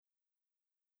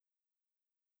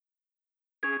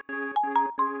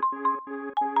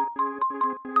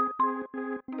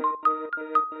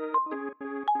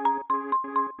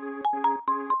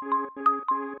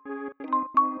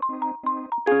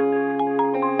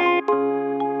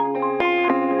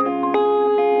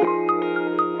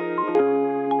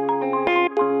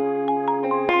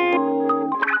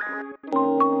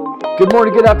Good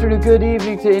morning, good afternoon, good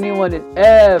evening to anyone and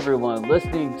everyone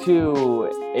listening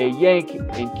to a Yank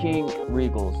and King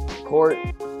Regals Court,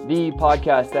 the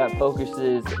podcast that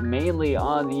focuses mainly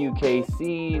on the UK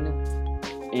scene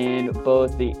in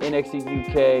both the NXT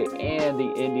UK and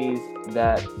the Indies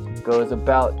that goes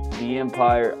about the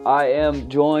Empire. I am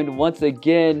joined once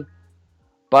again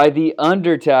by the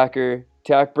Undertaker,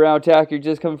 Tack Brown. Tack, you're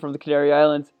just coming from the Canary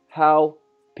Islands. How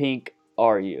pink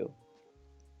are you?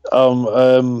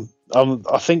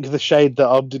 I think the shade that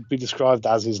I'd be described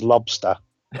as is lobster,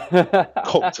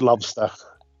 cooked lobster.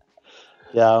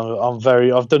 Yeah,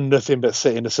 I've done nothing but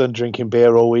sit in the sun drinking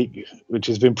beer all week, which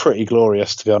has been pretty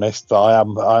glorious, to be honest. But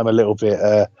I'm a little bit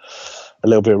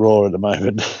raw at the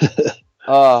moment.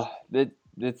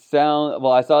 It sound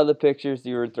well. I saw the pictures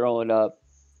you were throwing up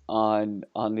on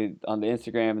the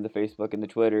Instagram and the Facebook and the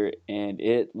Twitter, and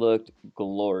it looked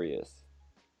glorious.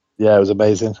 Yeah, it was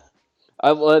amazing.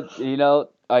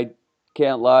 I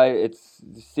can't lie. It's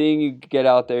seeing you get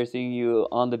out there, seeing you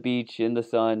on the beach in the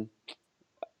sun.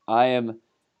 That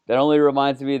only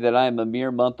reminds me that I am a mere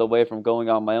month away from going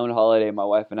on my own holiday. My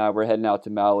wife and I were heading out to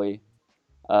Maui.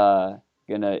 Gonna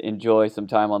enjoy some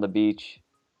time on the beach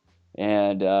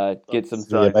and get some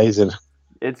sun. Amazing.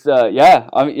 It's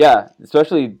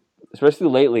especially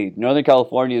lately. Northern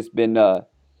California has been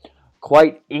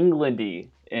quite Englandy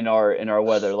in our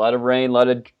weather. A lot of rain, a lot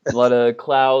of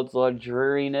clouds, a lot of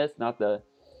dreariness. Not the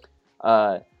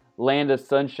land of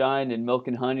sunshine and milk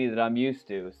and honey that I'm used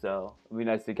to. So it'd be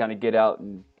nice to kind of get out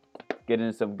and get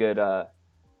into some good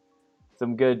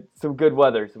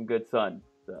weather, some good sun.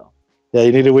 So yeah,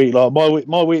 you need a week. Like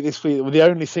my week this week. The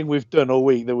only thing we've done all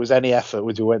week that was any effort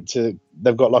was we went to.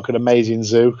 They've got like an amazing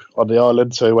zoo on the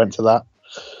island, so we went to that.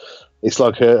 It's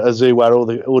like a zoo where all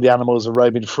the animals are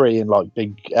roaming free in like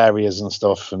big areas and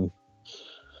stuff, and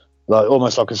like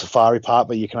almost like a safari park,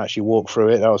 but you can actually walk through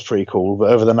it. That was pretty cool. But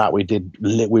other than that, we've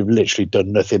literally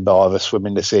done nothing but either swim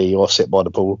in the sea or sit by the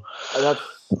pool. That's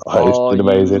all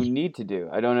you need to do.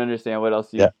 I don't understand what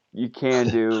else you can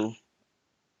do,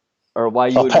 or why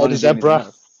you would want to do zebra. anything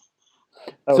else.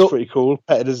 That was pretty cool.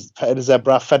 Petted a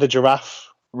zebra, fed a giraffe.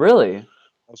 Really? That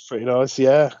was pretty nice.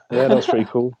 Yeah, that was pretty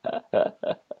cool.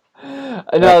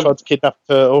 I tried to kidnap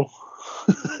a turtle.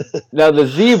 Now the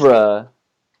zebra,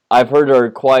 I've heard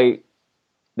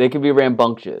they can be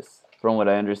rambunctious, from what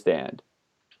I understand.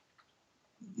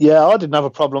 Yeah, I didn't have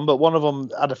a problem, but one of them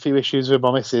had a few issues with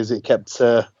my missus. It kept,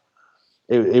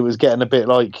 it was getting a bit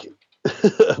like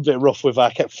a bit rough with her. I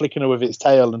kept flicking her with its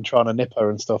tail and trying to nip her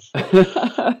and stuff.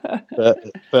 but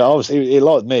obviously, it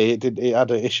liked me. It had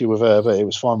an issue with her, but it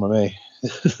was fine with me.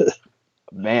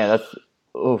 Man,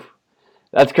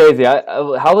 that's crazy.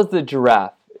 How was the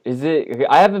giraffe?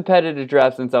 I haven't petted a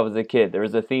giraffe since I was a kid. There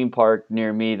was a theme park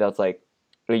near me that's like,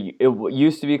 it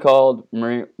used to be called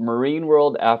Marine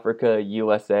World Africa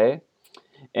USA,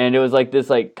 and it was like this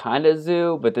like kind of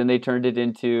zoo, but then they turned it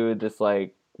into this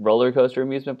like roller coaster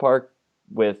amusement park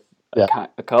with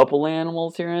a couple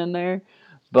animals here and there.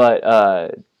 But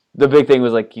the big thing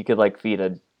was like you could like feed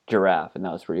a giraffe, and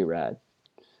that was pretty rad.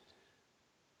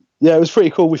 Yeah, it was pretty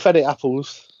cool. We fed it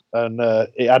apples. And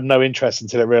it had no interest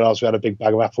until it realised we had a big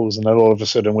bag of apples, and then all of a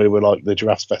sudden we were like the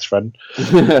giraffe's best friend.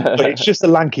 But it's just a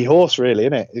lanky horse, really,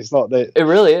 isn't it? It's not that. It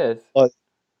really is. Like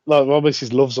my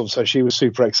missus loves them, so she was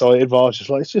super excited. But I was just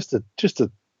like, it's just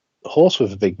a horse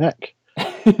with a big neck.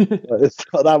 It's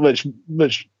not that much.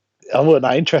 I wasn't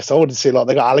that interested. I wanted to see like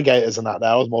they got alligators and that.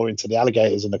 There, I was more into the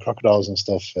alligators and the crocodiles and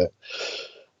stuff. But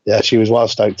yeah, she was well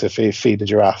stoked to feed a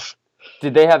giraffe.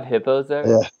 Did they have hippos there?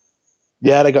 Yeah.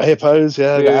 Yeah, they got hippos.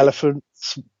 Yeah, they got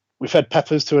elephants. We fed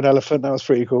peppers to an elephant. That was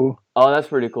pretty cool. Oh, that's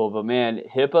pretty cool. But man,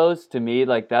 hippos to me,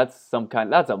 like that's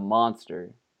a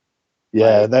monster.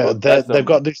 Yeah, they've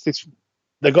got this.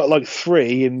 They've got like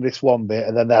 3 in this one bit,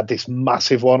 and then they had this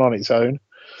massive one on its own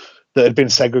that had been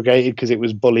segregated because it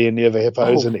was bullying the other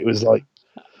hippos, and it was like.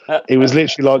 It was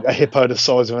literally like a hippo the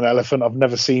size of an elephant. I've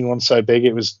never seen one so big.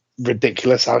 It was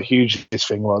ridiculous how huge this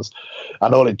thing was.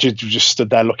 And all it just stood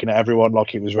there looking at everyone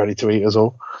like it was ready to eat us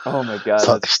all. Oh my God. It's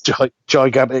like this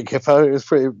gigantic hippo. It was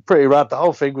pretty rad. The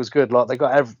whole thing was good. Like they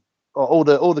got all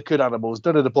the good animals,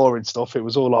 none of the boring stuff. It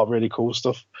was all like really cool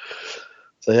stuff.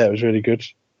 So yeah, it was really good.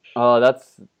 Oh,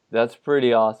 that's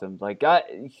pretty awesome. Like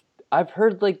I've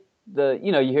heard like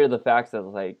you hear the facts that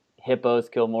like hippos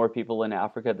kill more people in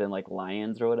Africa than like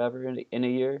lions or whatever in a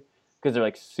year because they're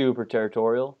like super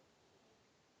territorial.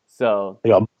 So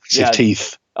they got massive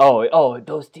teeth. Oh,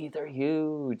 those teeth are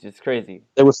huge. It's crazy.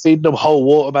 They were feeding them whole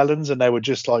watermelons, and they were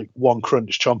just like one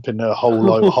crunch, chomping the whole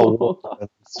watermelon.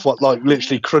 Like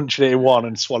literally crunching it in one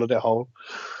and swallowed it whole.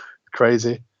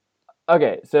 Crazy.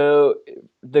 Okay, so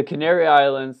the Canary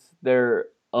Islands, they're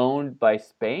owned by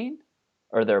Spain,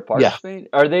 or they're a part of Yeah, Spain?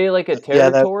 Are they like a yeah,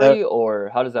 territory, or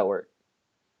how does that work?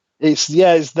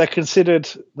 they're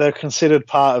considered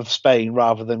part of Spain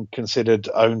rather than considered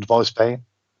owned by Spain.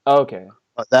 Okay.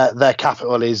 Like their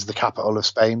capital is the capital of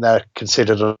Spain. They're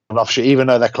considered an offshoot, even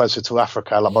though they're closer to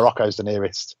Africa. Like Morocco's the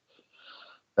nearest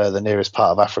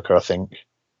part of Africa, I think.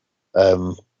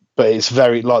 But it's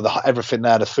very like everything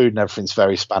there, the food and everything's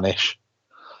very Spanish.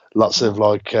 Lots of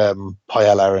like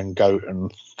paella and goat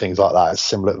and things like that. It's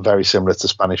similar, very similar to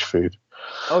Spanish food.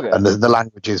 Okay. And the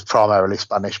language is primarily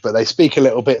Spanish, but they speak a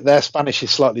little bit. Their Spanish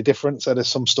is slightly different, so there's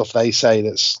some stuff they say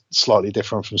that's slightly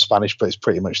different from Spanish, but it's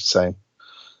pretty much the same.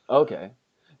 Okay.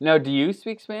 Now, do you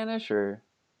speak Spanish, or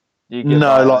do you get No,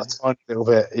 by like on? a tiny little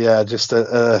bit. Yeah, just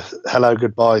a hello,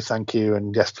 goodbye, thank you,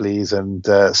 and yes, please, and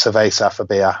cerveza for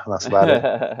beer. And that's about it.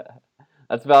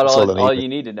 That's about That's all I all need. you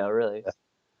need to know, really.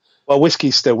 Well,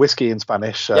 whiskey's still whiskey in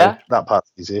Spanish, so Yeah. that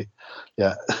part's easy.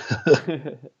 Yeah.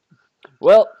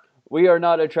 Well, we are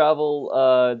not a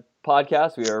travel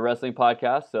podcast. We are a wrestling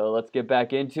podcast. So let's get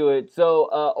back into it. So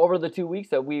over the 2 weeks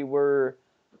that we were,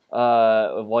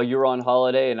 while you were on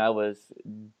holiday, and I was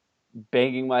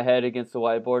banging my head against the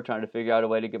whiteboard trying to figure out a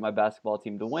way to get my basketball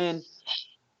team to win.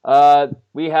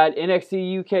 We had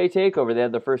NXT UK Takeover. They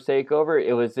had the first takeover.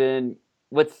 It was in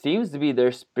what seems to be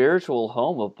their spiritual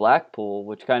home of Blackpool,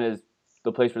 which kind of is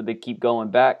the place where they keep going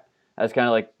back as kind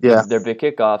of like Yeah. their big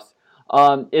kickoffs.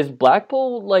 Is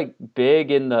Blackpool like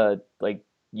big in the like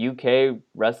UK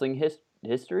wrestling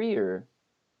history,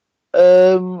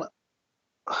 Um,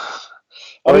 I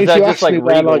or mean, is if that you just ask like me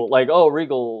where, like, Regal? Like, oh,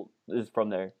 Regal is from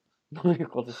there.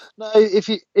 We'll just- no,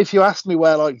 if you ask me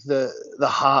where like the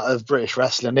heart of British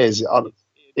wrestling is,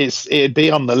 it'd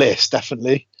be on the list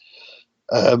definitely.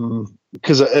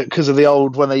 Because of the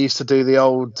old when they used to do the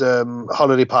old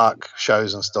holiday park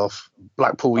shows and stuff.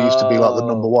 Blackpool used to be like the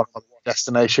number Oh, one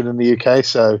destination in the UK,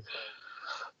 so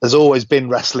there's always been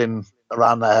wrestling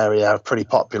around that area, pretty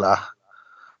popular.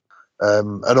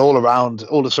 And all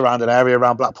the surrounding area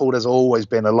around Blackpool, there's always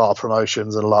been a lot of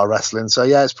promotions and a lot of wrestling. So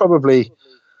yeah, it's probably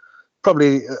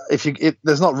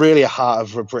there's not really a heart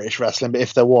of British wrestling, but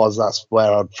if there was, that's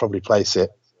where I'd probably place it,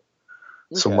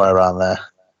 okay. somewhere around there.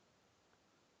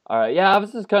 All right. Yeah, I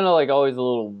was just kind of like always a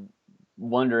little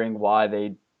wondering why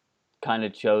they kind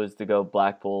of chose to go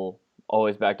Blackpool,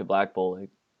 always back to Blackpool. Like,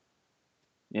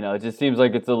 it just seems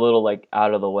like it's a little like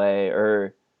out of the way,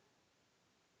 or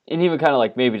and even kind of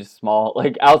like maybe just small,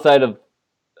 like outside of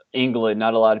England.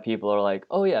 Not a lot of people are like,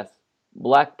 oh yes,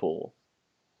 Blackpool.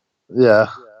 Yeah,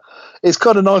 it's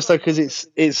kind of nice though because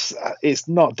it's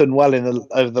not done well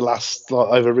over the last like,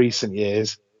 over recent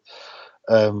years.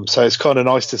 So it's kind of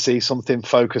nice to see something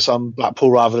focus on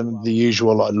Blackpool rather than the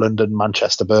usual like London,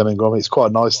 Manchester, Birmingham. It's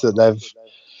quite nice that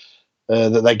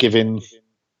they're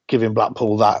giving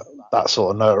Blackpool that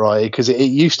sort of notoriety because it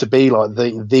used to be like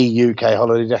the UK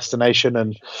holiday destination,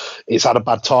 and it's had a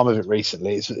bad time of it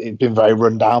recently. It's been very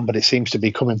run down, but it seems to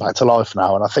be coming back to life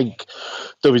now. And I think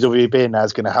WWE being there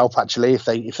is going to help actually if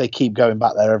they keep going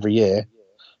back there every year.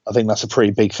 I think that's a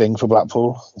pretty big thing for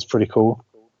Blackpool. It's pretty cool.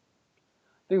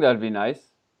 I think that'd be nice.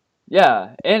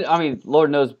 Yeah, and I mean,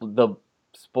 Lord knows the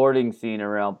sporting scene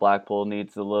around Blackpool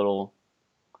needs a little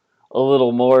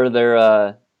more.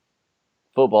 Their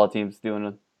football team's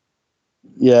doing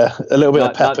Yeah, a little bit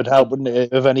of pep not would help, wouldn't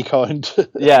it, of any kind?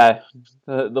 yeah.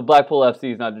 The Blackpool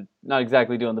FC is not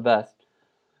exactly doing the best.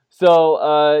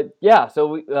 So yeah,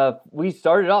 so we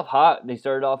started off hot. They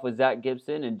started off with Zach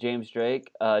Gibson and James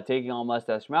Drake taking on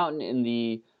Mustache Mountain in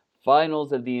the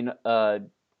finals of the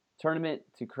tournament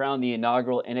to crown the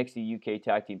inaugural NXT UK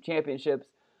Tag Team Championships.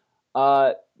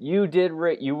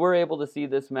 You were able to see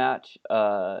this match,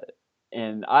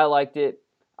 and I liked it.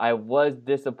 I was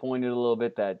disappointed a little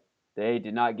bit that they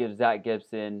did not give Zach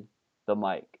Gibson the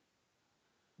mic.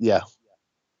 Yeah,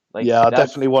 Like yeah, I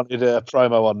that's definitely wanted a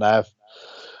promo on there.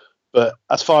 But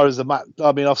as far as the match,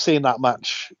 I mean, I've seen that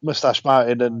match, Mustache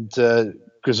Mountain and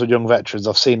Grizzled Young Veterans.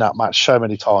 I've seen that match so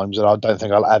many times, and I don't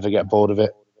think I'll ever get bored of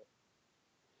it.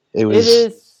 it It's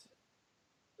is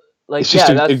like just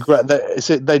yeah, that's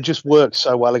they just work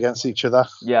so well against each other.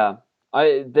 yeah.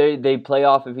 They play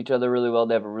off of each other really well.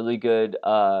 They have a really good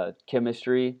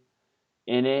chemistry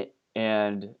in it,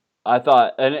 and I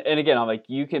thought, and again, I'm like,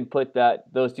 you can put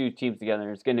those two teams together,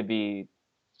 and it's going to be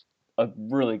a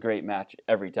really great match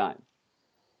every time.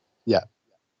 Yeah,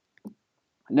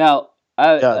 Now,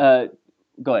 yeah.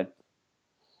 go ahead.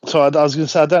 So I was going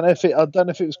to say I don't know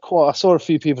if it was quite. I saw a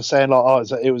few people saying like, oh,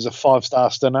 it was a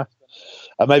 5-star stunner.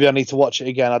 And maybe I need to watch it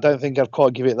again. I don't think I'd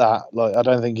quite give it that. Like, I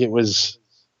don't think it's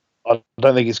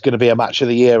going to be a match of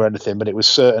the year or anything, but it was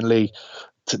certainly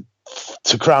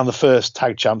to crown the first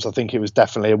tag champs, I think it was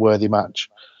definitely a worthy match.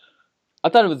 I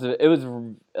thought it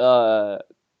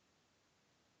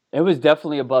was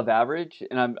definitely above average,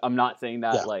 and I'm not saying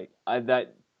that Yeah, like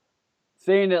that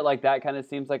saying it like that kind of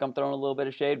seems like I'm throwing a little bit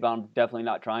of shade, but I'm definitely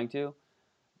not trying to.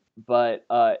 But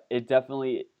it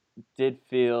definitely did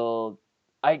feel.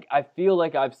 I feel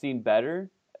like I've seen better,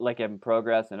 like in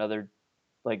Progress and other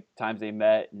like times they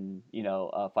met, and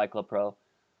Fight Club Pro.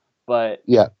 But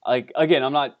yeah, like again,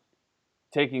 I'm not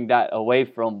taking that away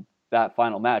from that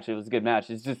final match. It was a good match.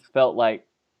 It just felt like,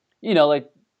 like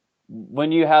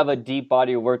when you have a deep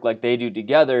body of work like they do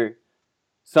together,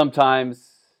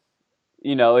 sometimes,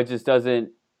 it just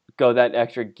doesn't go that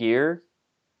extra gear.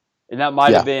 And that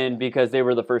might have yeah, been because they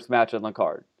were the first match on the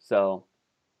card. So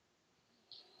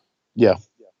yeah,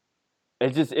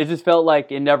 it just felt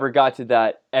like it never got to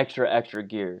that extra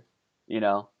gear, you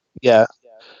know? yeah.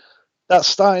 That's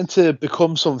starting to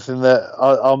become something that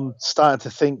I'm starting to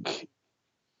think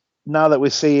now that we're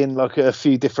seeing like a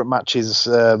few different matches.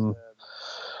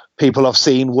 People I've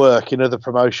seen work in other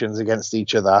promotions against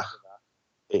each other.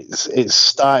 It's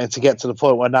starting to get to the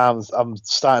point where now I'm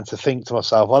starting to think to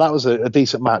myself, well, that was a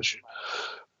decent match,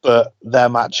 but their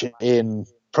match in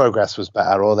Progress was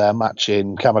better, or their match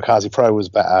in Kamikaze Pro was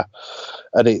better,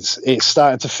 and it's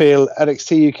starting to feel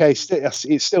NXT UK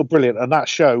it's still brilliant, and that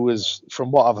show was,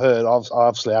 from what I've heard,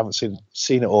 obviously I haven't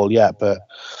seen it all yet, but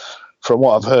from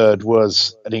what I've heard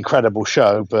was an incredible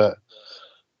show, but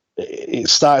it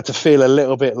started to feel a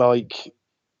little bit like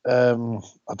I'm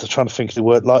just trying to think of the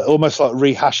word, like almost like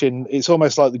rehashing. It's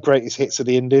almost like the greatest hits of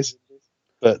the indies,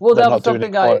 but Well, they're not doing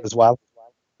it quite as well.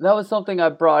 that was something I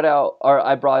brought out, or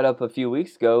I brought up a few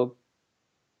weeks ago.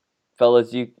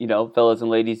 Fellas, fellas and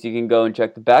ladies, you can go and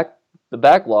check the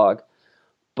backlog.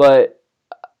 But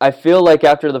I feel like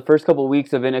after the first couple of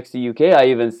weeks of NXT UK, I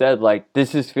even said like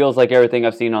this just feels like everything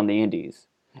I've seen on the indies,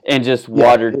 and just Yeah,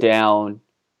 watered down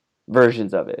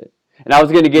versions of it. And I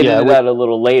was going to get yeah, into that a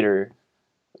little later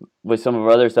with some of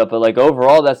our other stuff, but like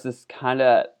overall, that's just kind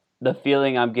of the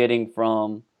feeling I'm getting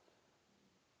from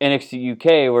NXT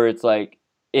UK, where it's like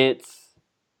it's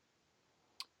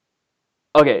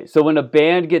okay. So when a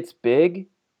band gets big,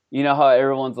 you know how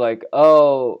everyone's like,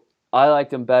 "Oh, I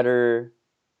liked them better,"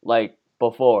 like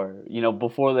before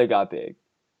they got big.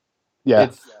 yeah,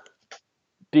 It's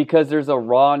because there's a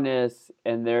rawness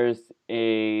and there's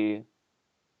a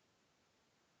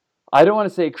I don't want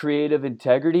to say creative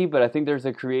integrity, but I think there's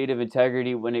a creative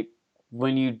integrity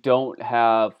when you don't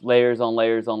have layers on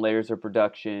layers on layers of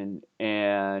production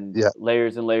and yeah,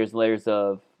 layers and layers and layers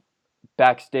of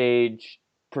backstage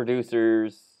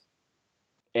producers,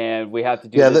 and we have to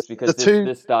do yeah. this The because two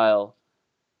this style.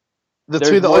 the There's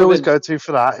two that I more always than go to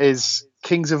for that is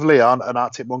Kings of Leon and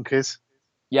Arctic Monkeys.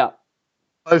 yeah.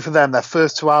 Both of them, their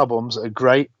first two albums are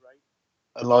great,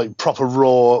 and like proper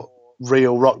raw,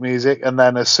 real rock music. And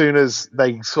then as soon as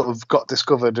they sort of got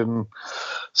discovered and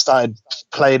started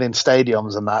playing in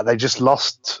stadiums and that, they just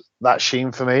lost that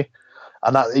sheen for me.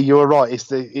 And that, you're right, it's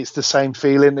the same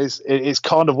feeling. It's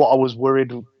kind of what I was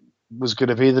worried was going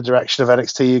to be the direction of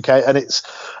NXT UK, and it's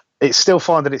still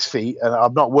finding its feet. And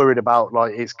I'm not worried about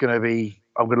like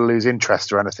I'm going to lose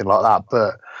interest or anything like that.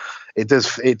 But it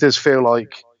does feel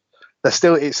like they're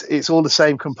still it's all the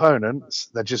same components.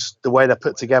 They're just the way they're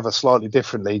put together slightly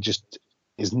differently. Just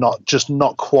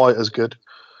not quite as good.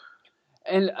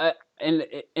 And and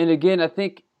again, I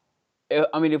think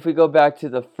I mean if we go back to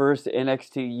the first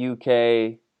NXT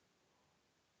UK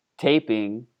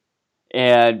taping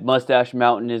and Mustache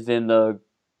Mountain is in the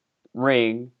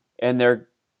ring and they're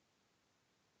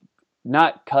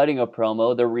not cutting a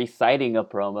promo, they're reciting a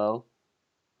promo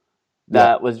Yeah,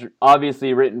 that was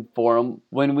obviously written for him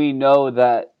when we know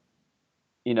that,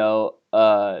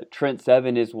 Trent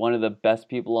Seven is one of the best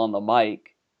people on the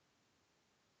mic.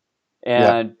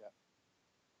 yeah, And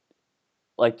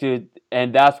like, dude,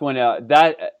 and that's when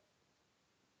that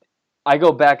I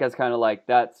go back as kind of like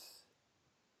that's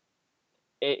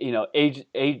age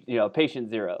patient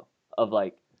zero of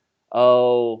like,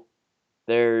 oh,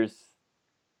 there's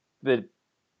the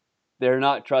they're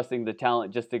not trusting the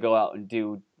talent just to go out and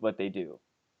do what they do.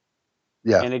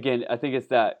 yeah, And again, I think it's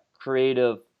that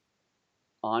creative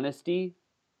honesty,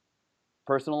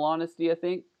 personal honesty, I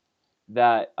think,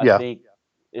 that I yeah, think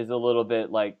is a little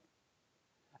bit like,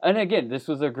 and again, this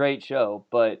was a great show,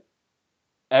 but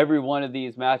every one of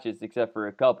these matches, except for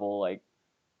a couple, like,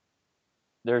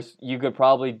 you could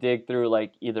probably dig through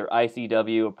like either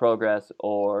ICW, Progress,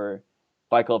 or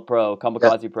Fight Club Pro, yeah,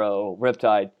 Kamikaze Pro,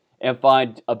 Riptide, and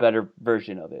find a better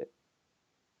version of it.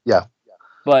 yeah,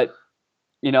 But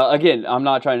again, I'm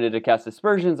not trying to cast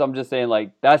aspersions. I'm just saying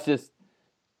like that's just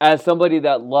as somebody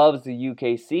that loves the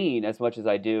UK scene as much as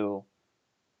I do,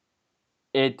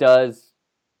 it does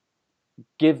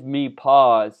give me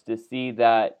pause to see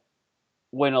that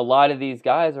when a lot of these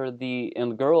guys are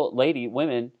and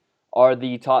women are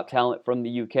the top talent from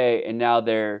the UK, and now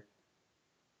they're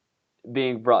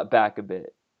being brought back a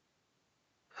bit.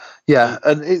 Yeah,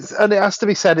 and it has to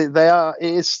be said, it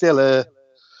is still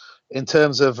in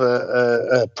terms of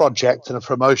a project and a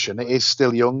promotion, it is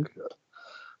still young.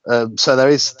 So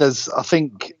there's I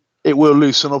think it will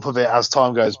loosen up a bit as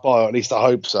time goes by, or at least I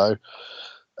hope so.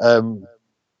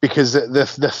 Because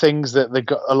the things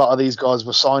that a lot of these guys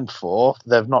were signed for,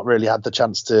 they've not really had the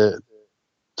chance to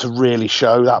really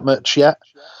show that much yet.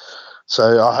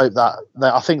 So I hope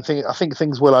that I think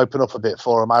things will open up a bit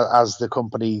for them as the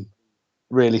company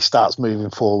really starts moving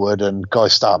forward and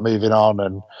guys start moving on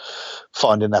and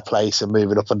finding their place and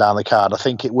moving up and down the card. I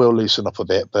think it will loosen up a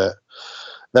bit, but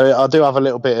I do have a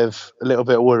little bit of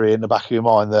worry in the back of your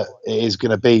mind that it is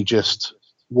going to be just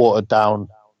watered down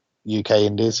UK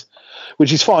indies,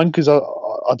 which is fine because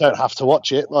I don't have to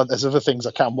watch it. Like, there's other things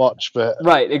I can watch, but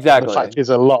right, the exactly. fact is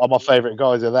a lot of my favourite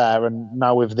guys are there, and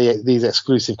now with these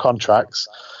exclusive contracts,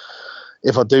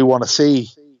 if I do want to see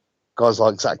guys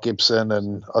like Zach Gibson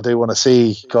and I do want to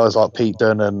see guys like Pete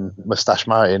Dunne and Moustache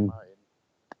Martin,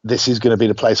 this is going to be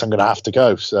the place I'm going to have to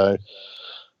go. So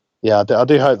yeah, I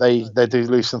do hope they do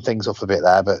loosen things up a bit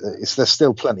there, but there's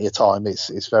still plenty of time.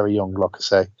 It's very young, like I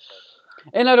say.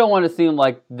 And I don't want to seem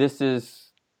like this is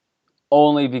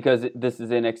only because this is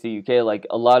NXT UK. Like,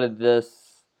 a lot of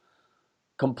this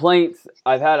complaints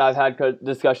I've had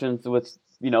discussions with,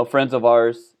 friends of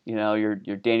ours, your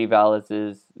Danny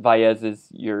Vaez's,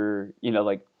 your,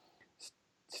 like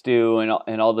Stu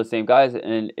and all the same guys.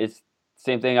 And it's the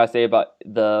same thing I say about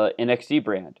the NXT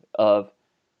brand of,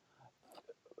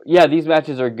 yeah, these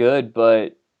matches are good,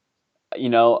 but,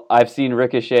 I've seen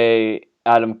Ricochet,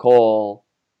 Adam Cole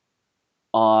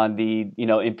on the,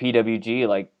 in PWG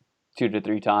like 2 to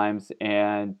 3 times,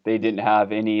 and they didn't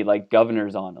have any like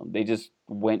governors on them. They just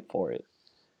went for it.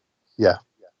 Yeah.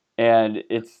 And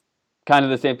it's kind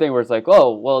of the same thing where it's like,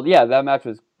 oh, well, yeah, that match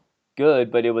was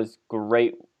good, but it was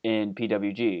great in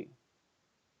PWG.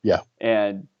 Yeah.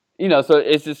 And, so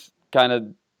it's just kind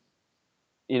of,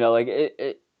 like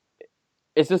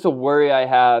it's just a worry I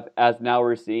have as now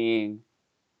we're seeing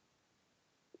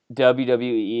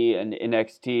WWE and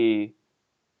NXT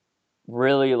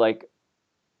really like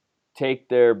take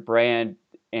their brand,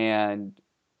 and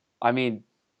I mean,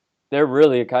 they're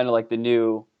really kind of like the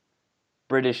new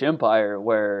British Empire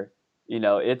where,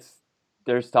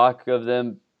 there's talk of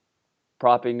them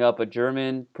propping up a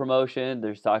German promotion,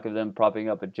 there's talk of them propping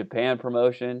up a Japan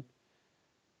promotion.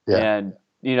 Yeah. And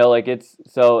like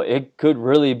so it could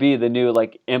really be the new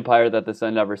like empire that the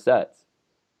sun never sets.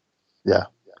 Yeah.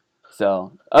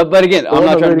 So, but again, we're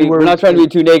not trying to be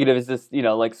too negative. It's just,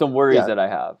 like some worries that I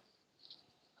have.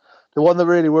 The one that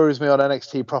really worries me on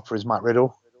NXT proper is Matt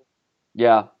Riddle.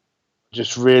 Yeah.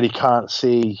 Just really can't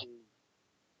see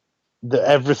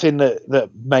everything that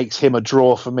makes him a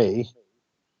draw for me.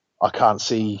 I can't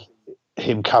see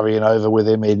him carrying over with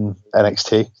him in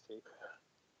NXT.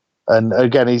 And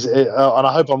again, and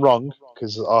I hope I'm wrong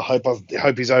because I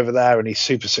hope he's over there and he's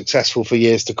super successful for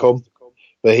years to come.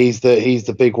 But he's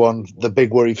the big one, the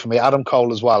big worry for me. Adam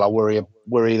Cole as well. I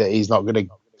worry that he's not going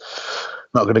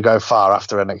to go far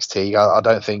after NXT. I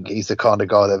don't think he's the kind of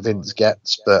guy that Vince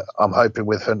gets. But I'm hoping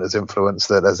with Hunter's influence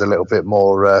that there's a little bit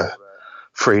more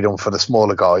freedom for the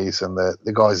smaller guys and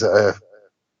the guys that are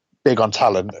big on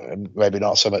talent and maybe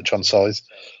not so much on size.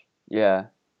 Yeah,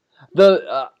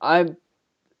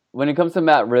 when it comes to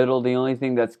Matt Riddle, the only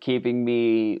thing that's keeping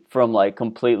me from like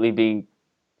completely being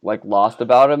like lost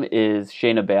about him is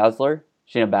Shayna Baszler.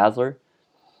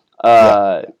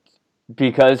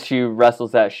 Because she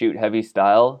wrestles that shoot heavy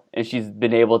style, and she's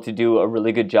been able to do a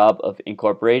really good job of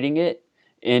incorporating it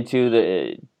into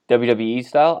the WWE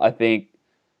style. I think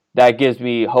that gives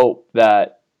me hope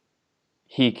that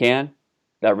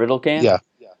Riddle can. Yeah.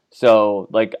 So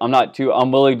like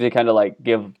I'm willing to kind of like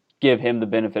give him the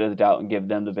benefit of the doubt and give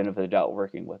them the benefit of the doubt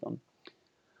working with him.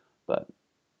 But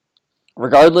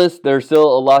regardless, there's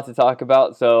still a lot to talk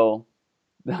about. So,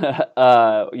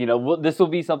 this will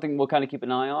be something we'll kind of keep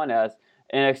an eye on as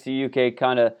NXT UK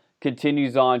kind of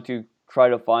continues on to try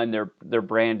to find their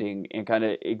branding and kind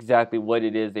of exactly what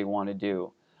it is they want to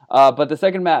do. But the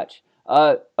second match,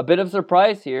 a bit of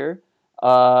surprise here,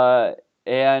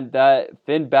 and that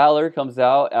Finn Balor comes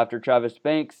out after Travis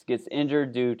Banks gets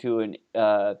injured due to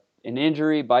an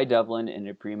injury by Devlin in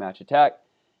a pre-match attack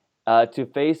to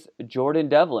face Jordan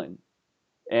Devlin.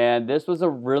 And this was a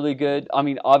really good,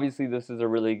 obviously this is a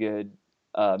really good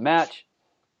match.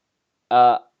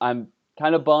 I'm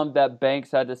kind of bummed that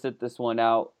Banks had to sit this one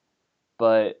out,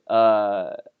 but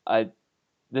I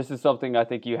this is something I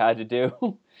think you had to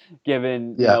do,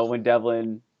 given Yeah, when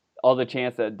Devlin, all the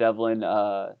chance that Devlin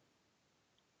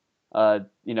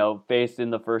faced in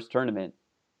the first tournament.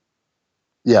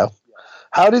 yeah.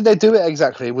 How did they do it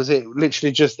exactly? Was it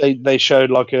literally just they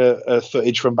showed like a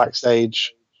footage from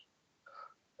backstage,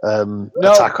 No,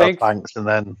 attack off Banks. Banks, and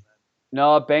then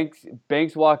No,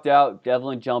 Banks walked out.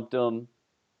 Devlin jumped him,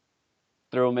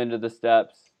 threw him into the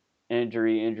steps.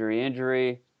 Injury, injury,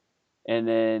 injury, and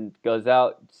then goes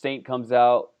out. Saint comes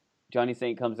out. Johnny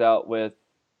Saint comes out with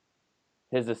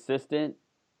his assistant.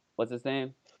 What's his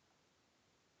name?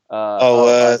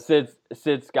 oh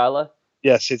Sid Scala.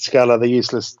 yeah, Sid Scala, the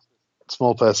useless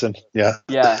small person. Yeah,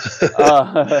 Yeah.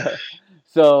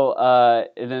 So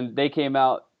and then they came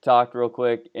out, talked real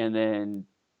quick, and then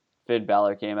Finn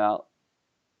Balor came out,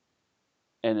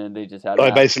 and then they just had a I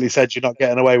match. basically said you're not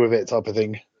getting away with it, type of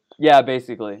thing. Yeah,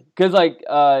 basically, because like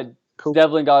Cool.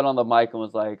 Devlin got on the mic and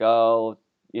was like, "Oh,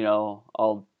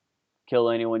 I'll kill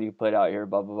anyone you put out here,"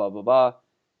 blah blah blah blah blah,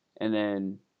 and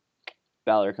then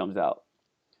Balor comes out,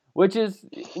 which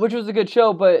was a good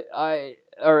show, but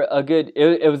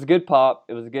it was a good pop,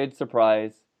 it was a good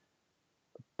surprise,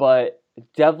 but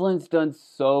Devlin's done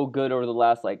so good over the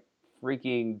last like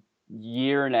freaking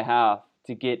year and a half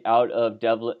to get out of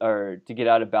Devlin or to get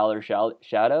out of Balor's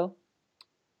shadow. I'm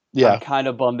Yeah, kind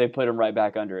of bummed they put him right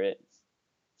back under it.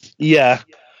 yeah,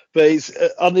 but it's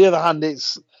on the other hand,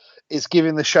 it's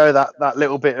giving the show that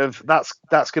little bit of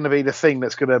that's going to be the thing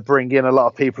that's going to bring in a lot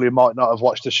of people who might not have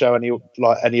watched the show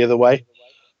any other way.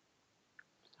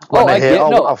 When Oh, they I hear, get oh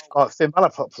no. wow, like Finn Balor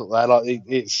pops up there, like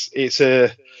it's a,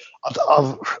 it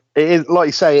is like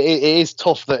you say, it is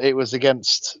tough that it was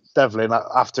against Devlin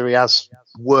after he has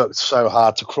worked so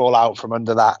hard to crawl out from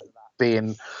under that,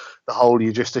 being the whole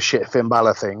 "you're just a shit Finn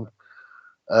Balor" thing.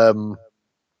 Um,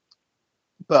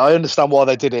 but I understand why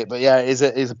they did it. But yeah, it's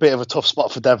a bit of a tough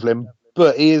spot for Devlin.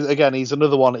 But he's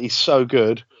another one. He's so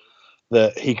good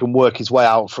that he can work his way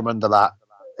out from under that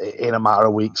in a matter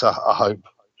of weeks. I hope.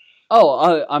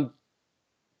 Oh, I'm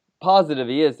positive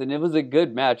he is, and it was a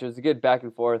good match. It was a good back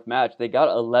and forth match. They got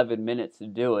 11 minutes to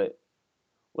do it,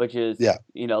 which is Yeah,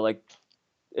 like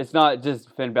it's not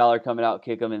just Finn Balor coming out,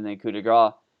 kick him, and then coup de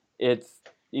grace. It's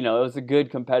it was a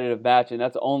good competitive match, and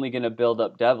that's only going to build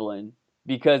up Devlin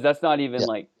because that's not even yeah,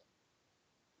 like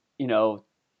you know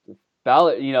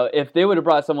Balor. If they would have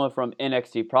brought someone from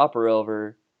NXT proper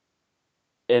over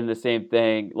in the same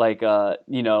thing, like uh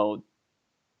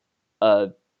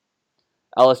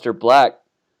Aleister Black,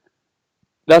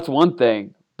 that's one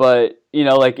thing. But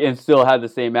like and still have the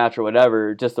same match or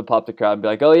whatever, just to pop the crowd and be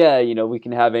like, oh yeah, we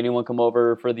can have anyone come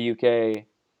over for the UK.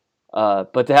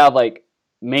 But to have like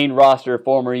main roster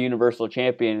former Universal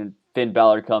Champion Finn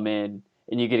Balor come in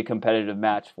and you get a competitive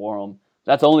match for him,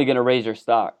 that's only going to raise your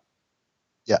stock.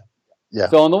 yeah, yeah,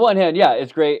 So on the one hand, yeah,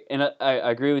 it's great, and I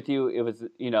agree with you. It was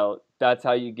that's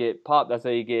how you get pop. That's how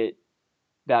you get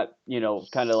that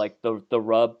kind of like the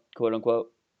rub, quote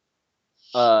unquote,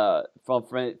 from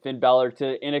Finn Balor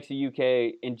to NXT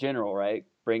UK in general, right?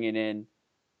 Bringing in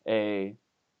a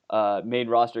main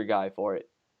roster guy for it.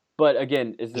 But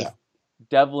again, is yeah. this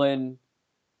Devlin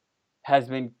has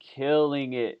been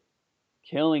killing it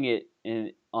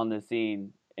on the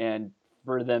scene, and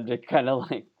for them to kind of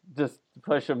like just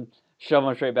push him, shove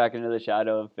him straight back into the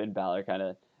shadow of Finn Balor, kind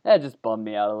of that just bummed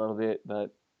me out a little bit.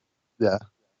 But Yeah.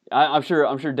 I'm sure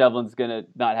Devlin's gonna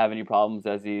not have any problems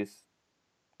as he's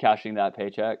cashing that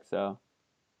paycheck. So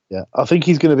Yeah, I think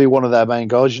he's going to be one of their main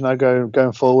guys.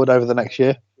 Going forward over the next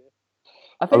year.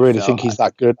 I I think really so. think he's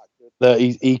that good that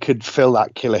he could fill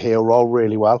that killer heel role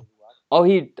really well.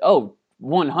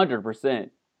 100%.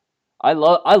 I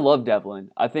love Devlin.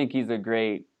 I think he's a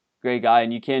great guy,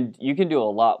 and you can do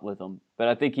a lot with him. But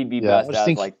I think he'd be Yeah, I best just as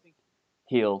think like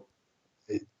heel.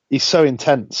 he's so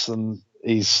intense and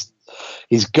he's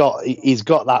got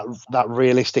that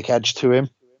realistic edge to him.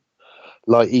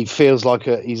 Like he feels like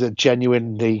he's a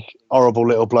genuinely horrible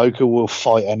little bloke who will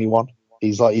fight anyone.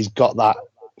 He's got that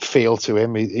feel to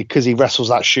him because he wrestles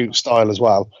that shoot style as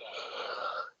well.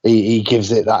 He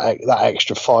gives it that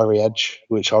extra fiery edge,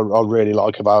 which I really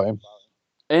like about him.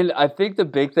 And I think the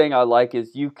big thing I like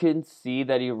is you can see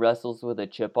that he wrestles with a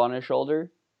chip on his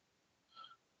shoulder,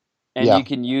 and Yeah, you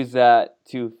can use that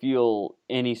to fuel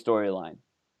any storyline.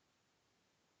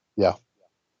 yeah,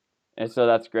 And so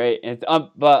that's great.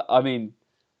 But I mean,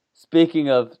 speaking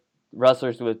of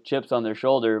wrestlers with chips on their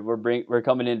shoulder, we're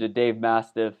coming into Dave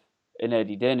Mastiff and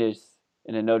Eddie Dennis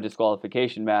in a no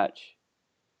disqualification match,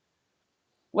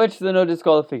 which the no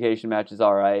disqualification match is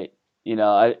all right.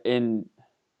 I in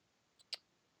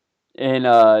in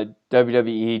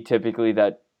WWE, typically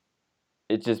that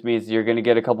it just means you're going to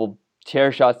get a couple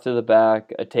chair shots to the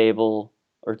back, a table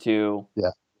or two,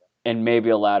 Yeah. and maybe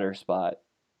a ladder spot.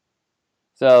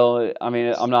 So, I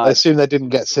mean, I'm I not. assume they didn't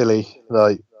get silly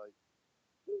like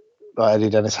Eddie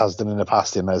Dennis has done in the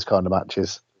past in those kind of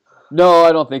matches. No,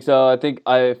 I don't think so. I think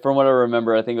from what I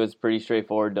remember, I think it was pretty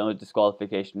straightforward, no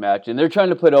disqualification match, and they're trying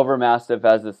to put over Mastiff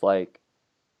as this like,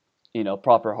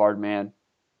 proper hard man.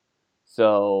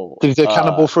 So, Did he do a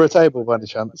cannonball for a table by any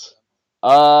chance?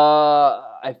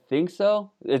 I think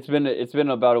so. It's been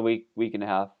about a week and a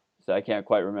half, so I can't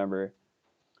quite remember.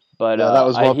 But Yeah, that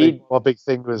was I he my big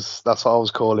thing was that's what I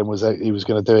was calling was that he was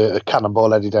going to do a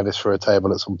cannonball Eddie Dennis for a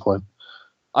table at some point.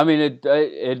 I mean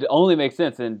it only makes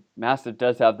sense, and Mastiff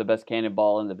does have the best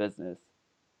cannonball in the business.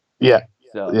 Yeah,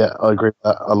 So, yeah, I agree with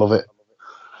that. I love it.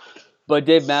 but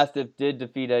Dave Mastiff did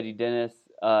defeat Eddie Dennis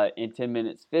in 10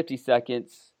 minutes 50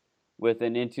 seconds with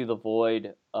an into the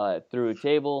void through a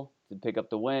table to pick up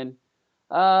the win.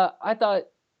 I thought,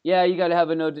 yeah, you got to have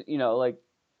like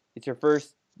it's your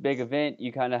first big event.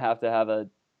 You kind of have to have a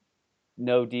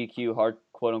no DQ hard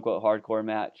quote unquote hardcore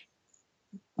match.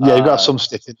 Yeah, you've got to have Uh, some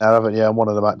stick in there, haven't you? In one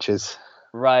of the matches.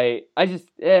 right. I just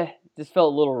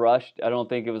felt a little rushed. I don't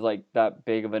think it was like that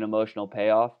big of an emotional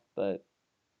payoff, but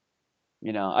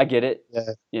I get it.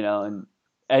 Yeah, And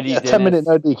Eddie yeah. 10 minute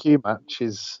no Dennis. DQ match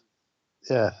is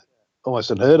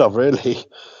almost unheard of, really.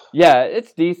 Yeah,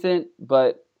 it's decent,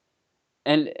 but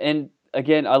and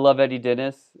again, I love Eddie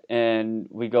Dennis, and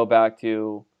we go back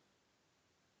to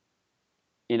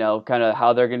kind of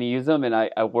how they're going to use him, and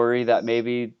I worry that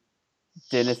maybe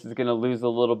Dennis is going to lose a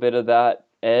little bit of that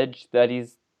edge that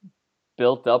he's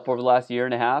built up over the last year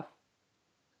and a half.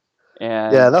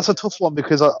 Yeah, And that's a tough one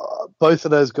because both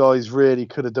of those guys really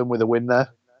could have done with a win there.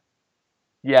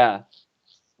 yeah,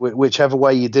 Whichever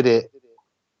way you did it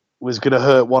was going to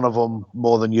hurt one of them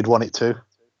more than you'd want it to.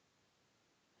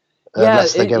 yeah,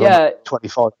 Unless they give them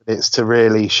 25 minutes to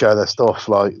really show their stuff,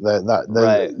 like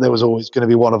right. there was always going to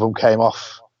be one of them came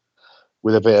off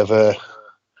with a bit of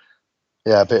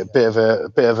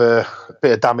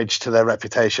bit of damage to their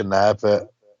reputation there. But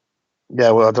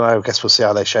yeah, well, I don't know. I guess we'll see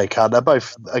how they shake out. They're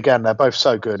both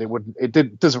so good.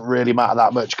 Doesn't really matter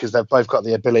that much because they've both got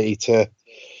the ability to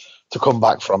come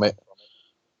back from it.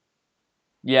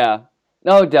 Yeah,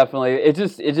 no, definitely. It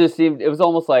just seemed it was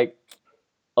almost like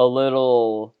a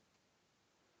little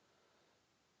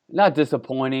not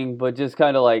disappointing, but just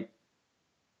kind of like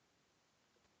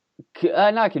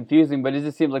not confusing, but it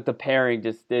just seemed like the pairing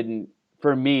just didn't,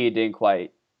 for me, it didn't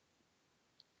quite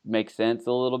make sense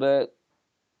a little bit.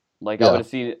 Like Yeah,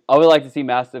 I would like to see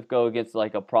Mastiff go against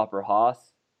like a proper Haas,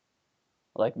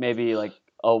 like maybe like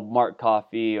a Mark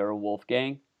Coffey or a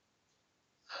Wolfgang.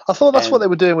 I thought that's what And they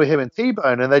were doing with him and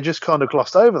T-Bone, and they just kind of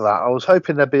glossed over that. I was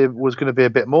hoping was going to be a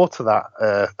bit more to that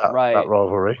right,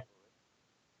 rivalry.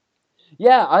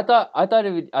 yeah, I thought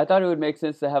it would make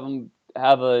sense to have him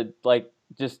have a like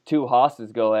just two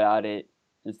Haas's go at it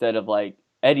instead of like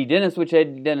Eddie Dennis, which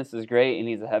Eddie Dennis is great and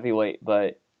he's a heavyweight,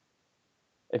 but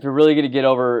if you're really gonna get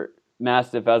over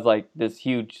Mastiff as like this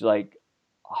huge like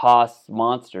Haas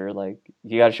monster, like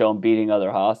you got to show him beating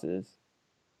other Haas's.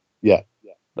 Yeah.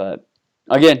 But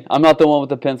again, I'm not the one with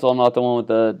the pencil. I'm not the one with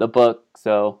the book.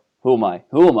 So who am I?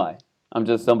 Who am I? I'm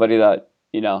just somebody that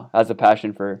has a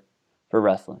passion for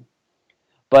wrestling.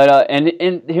 But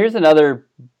and here's another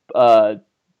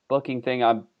booking thing.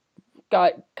 I'm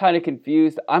got kind of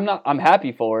confused. I'm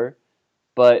happy for her,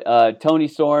 but Toni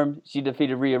Storm, she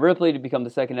defeated Rhea Ripley to become the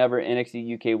second ever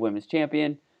NXT UK Women's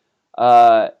Champion.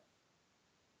 Uh,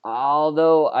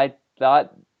 although I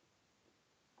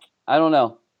don't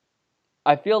know.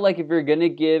 I feel like if you're gonna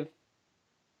give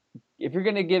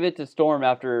it to Storm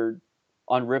after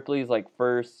on Ripley's like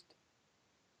first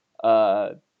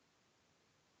uh,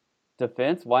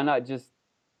 defense, why not just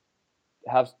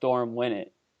have Storm win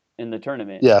it in the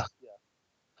tournament? Yeah.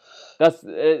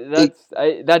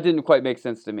 That didn't quite make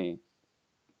sense to me.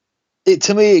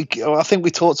 To me, I think we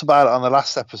talked about it on the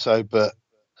last episode, but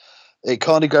it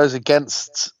kind of goes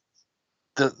against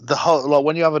the whole, like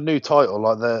when you have a new title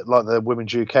like the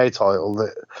Women's UK title,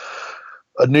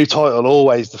 a new title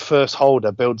always the first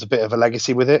holder builds a bit of a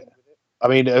legacy with it. I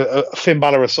mean, Finn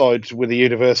Balor aside with the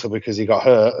Universal because he got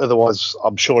hurt, otherwise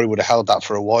I'm sure he would have held that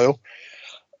for a while.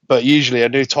 But usually a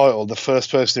new title, the first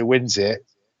person who wins it,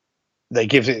 they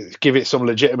give it some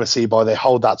legitimacy by they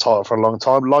hold that title for a long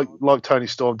time, like Toni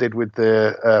Storm did with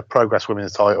the Progress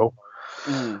Women's title.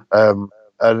 Mm.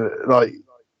 And like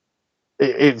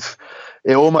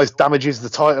it almost damages the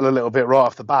title a little bit right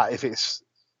off the bat if it's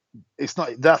not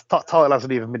that title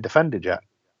hasn't even been defended yet.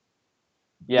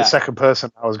 the Yeah. second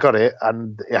person now has got it,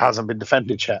 and it hasn't been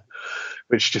defended yet,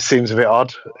 which just seems a bit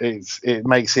odd. It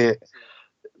makes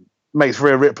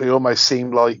Rhea Ripley almost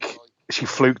seem like she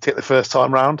fluked it the first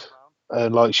time round,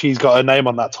 and like she's got her name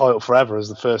on that title forever as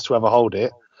the first to ever hold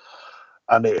it,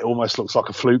 and it almost looks like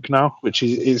a fluke now, which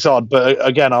is it's odd. But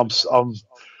again, I'm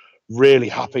really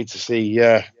happy to see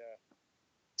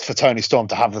for Tony Storm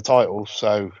to have the title.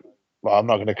 So well, I'm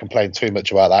not going to complain too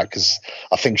much about that because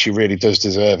I think she really does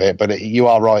deserve it. But you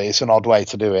are right; it's an odd way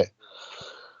to do it.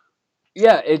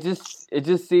 Yeah, it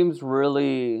just seems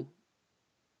really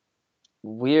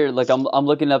weird. Like I'm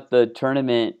looking up the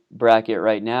tournament bracket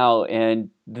right now, and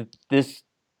this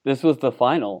was the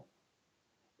final,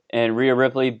 and Rhea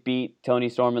Ripley beat Tony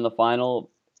Storm in the final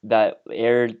that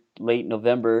aired late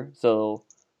November. So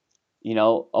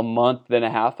a month and a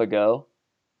half ago,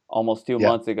 almost two Yeah,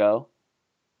 months ago,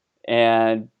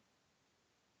 and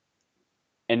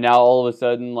now all of a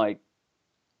sudden, like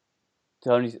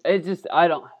Tony's, it just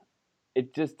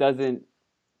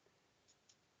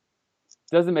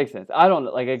doesn't make sense. I don't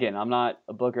like again. I'm not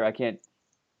a booker. I can't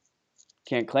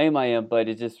claim I am, but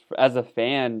it's just as a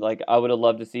fan, like I would have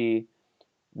loved to see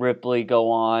Ripley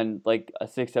go on like a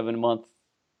 6 7 month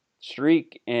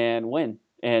streak and win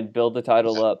and build the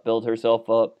title up, build herself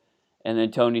up, and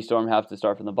then Tony Storm have to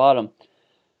start from the bottom.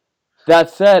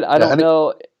 That said, I yeah. don't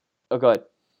know. Oh, go ahead.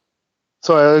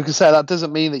 So I can say that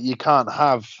doesn't mean that you can't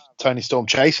have Tony Storm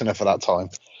chasing her for that time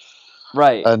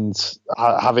Right. and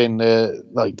having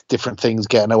like different things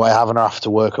getting away, having her have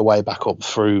to work her way back up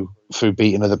through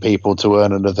beating other people to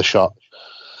earn another shot.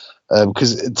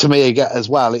 Because to me, again, as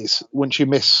well, it's once you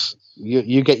miss,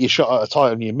 you get your shot at a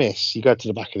title and you miss, you go to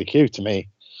the back of the queue. To me,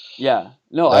 Yeah.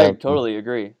 No, I um, totally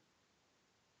agree.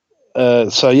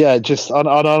 so yeah, just I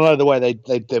know the way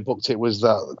they booked it was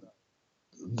that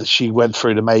she went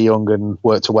through to Mae Young and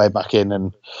worked her way back in,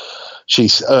 and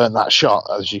she's earned that shot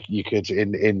as you could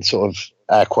in sort of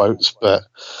air quotes. But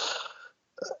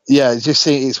yeah,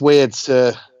 it's weird.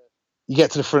 You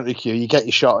get to the front of the queue, you get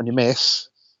your shot and you miss,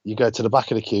 you go to the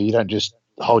back of the queue. You don't just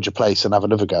hold your place and have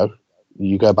another go.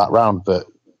 You go back round, but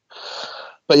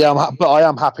yeah, I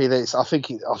am happy that it's. I think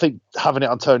having it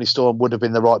on Tony Storm would have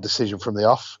been the right decision from the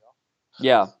off.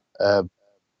 Yeah. Um,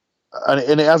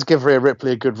 and it has given Rhea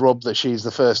Ripley a good rub that she's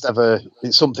the first ever.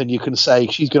 It's something you can say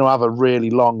she's going to have a really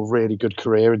long, really good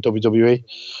career in WWE.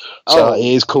 So it Oh,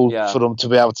 is cool yeah. for them to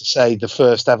be able to say the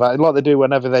first ever, like they do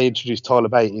whenever they introduce Tyler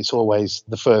Bate. It's always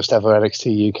the first ever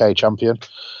NXT UK champion,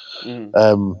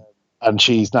 Mhm. and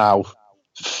she's now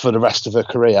for the rest of her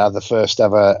career the first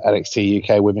ever NXT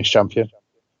UK Women's Champion.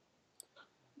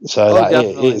 So Oh, that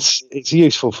definitely. it's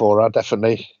useful for her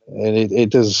definitely, and it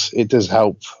does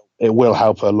help. It will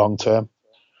help her long term.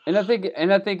 And I think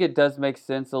it does make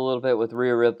sense a little bit with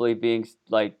Rhea Ripley being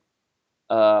like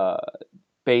uh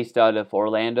based out of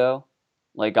Orlando.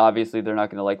 Like obviously they're not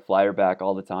going to like fly her back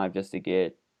all the time just to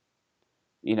get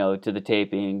to the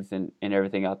tapings and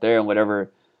everything out there and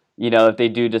whatever. If they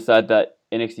do decide that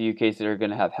NXT UK are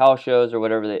going to have house shows or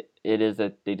whatever it is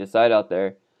that they decide out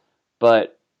there,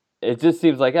 but it just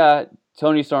seems like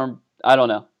Tony Storm. I don't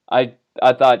know. I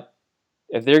thought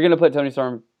if they're going to put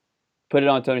it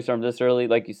on Tony Storm this early,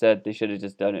 like you said, they should have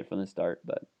just done it from the start.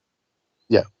 But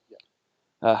Yeah,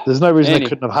 uh, there's no reason they any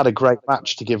couldn't have had a great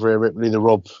match to give Rhea Ripley the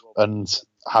rub and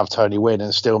have Tony win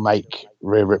and still make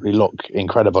Rhea Ripley look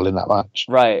incredible in that match.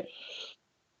 right,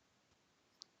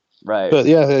 right, But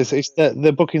yeah, it's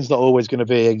the booking's not always going to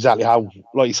be exactly how,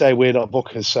 like you say, we're not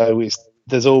bookers, so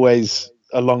there's always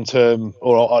a long term,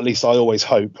 or at least I always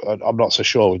hope. I'm not so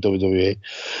sure with WWE,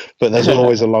 but there's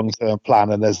always a long term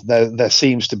plan, and there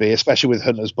seems to be, especially with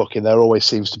Hunter's booking, there always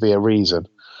seems to be a reason.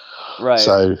 right.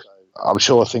 So I'm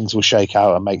sure things will shake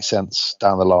out and make sense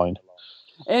down the line.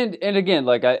 And again,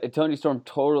 like Tony Storm,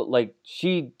 total like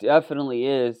she definitely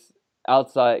is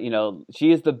outside.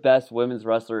 She is the best women's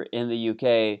wrestler in the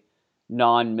UK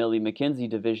non Millie McKenzie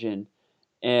division,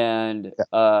 and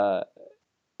Yeah,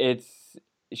 it's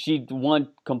she one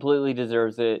completely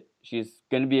deserves it. She's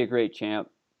going to be a great champ,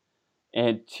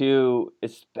 and two,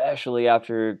 especially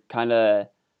after kind of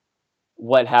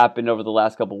what happened over the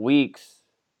last couple weeks,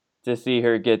 to see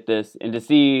her get this and to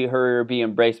see her be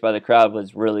embraced by the crowd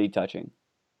was really touching.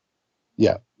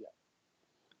 yeah,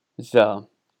 So,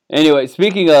 anyway,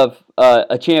 speaking of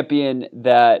a champion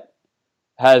that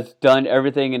has done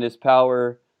everything in his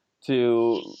power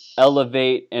to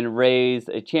elevate and raise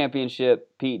a championship,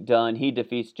 Pete Dunne, he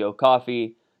defeats Joe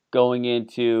Coffey going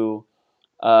into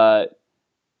uh,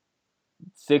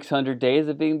 600 days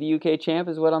of being the UK champ,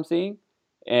 is what I'm seeing.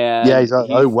 yeah. And He's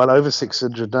well over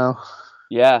 600 now.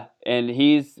 Yeah, and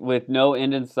he's with no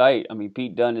end in sight. I mean,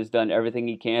 Pete Dunne has done everything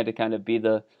he can to kind of be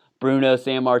the Bruno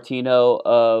Sammartino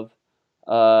of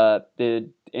the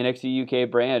NXT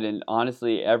UK brand, and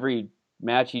honestly, every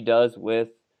match he does with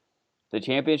the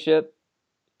championship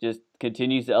just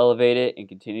continues to elevate it and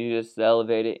continues to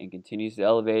elevate it and continues to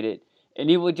elevate it. And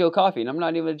even with Joe Coffey, and I'm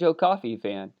not even a Joe Coffey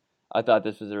fan, I thought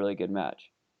this was a really good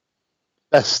match.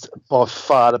 Best by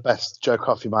far the best Joe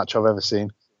Coffey match I've ever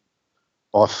seen.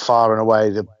 By far and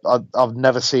away, I've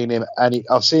never seen him any.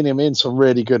 I've seen him in some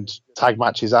really good tag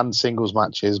matches and singles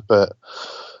matches, but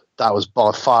that was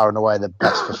by far and away the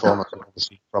best performance I've ever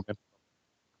seen from him.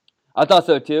 I thought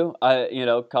so too.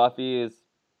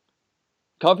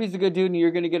 Coffey's a good dude, and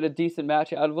you're gonna get a decent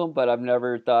match out of him. But I've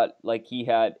never thought like he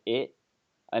had it.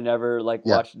 I never like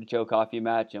Yeah, watched the Joe Coffey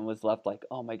match and was left like,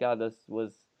 oh my god, this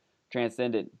was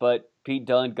transcendent. But Pete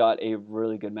Dunne got a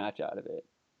really good match out of it.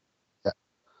 yeah.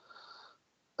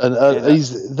 And And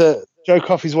he's the Joe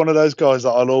Coffey's one of those guys that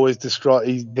I'll always describe.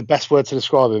 The best word to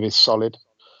describe him is solid.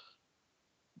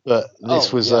 But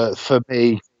this oh was yeah, for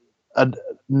me a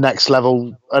next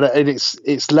level, and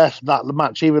it's left that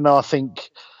match. Even though I think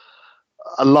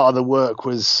a lot of the work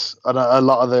was, and a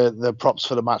lot of the props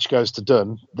for the match goes to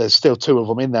Dunn. There's still two of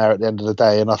them in there at the end of the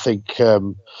day, and I think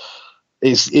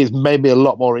it's made me a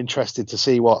lot more interested to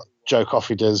see what Joe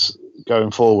Coffey does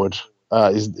going forward.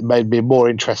 It's made me more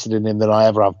interested in him than I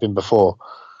ever have been before.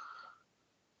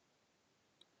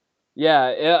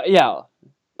 yeah.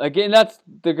 Again, that's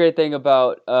the great thing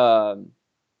about uh,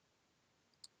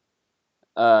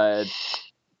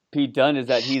 Pete Dunne is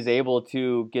that he's able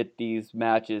to get these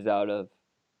matches out of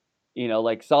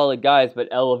like solid guys, but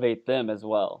elevate them as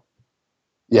well.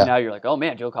 And Yeah, now you're like, oh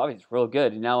man, Joe Coffey's real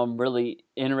good. And now I'm really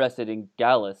interested in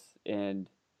Gallus and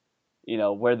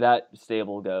where that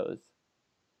stable goes.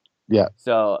 yeah,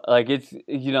 So like it's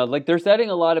like they're setting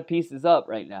a lot of pieces up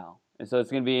right now, and so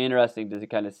it's going to be interesting to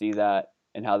kind of see that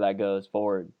and how that goes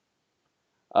forward.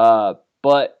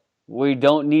 But we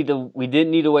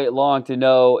didn't need to wait long to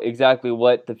know exactly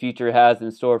what the future has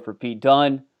in store for Pete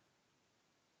Dunne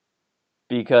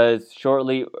because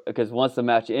once the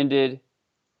match ended,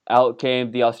 out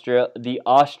came the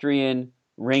Austrian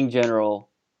ring general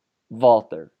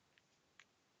Walter,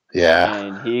 yeah,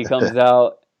 and he comes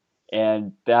out,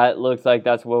 and that looks like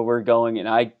that's where we're going, and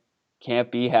I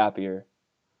can't be happier.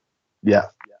 yeah.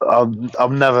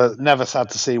 I'm never sad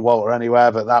to see Walter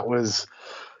anywhere, but that was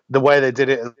the way they did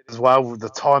it as well. The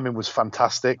timing was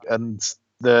fantastic, and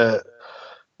the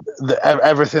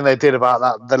everything they did about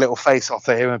that, the little face off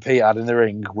that him and Pete had in the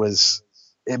ring was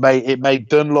it made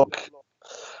Dunn look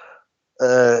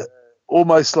uh,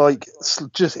 almost like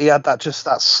just he had that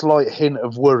slight hint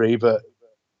of worry, but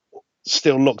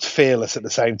still looked fearless at the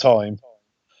same time.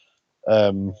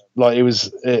 Like he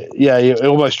was,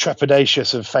 almost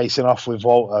trepidatious of facing off with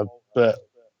Walter, but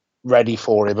ready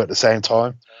for him at the same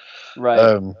time. Right.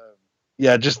 Um,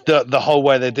 yeah, just the whole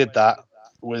way they did that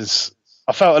was.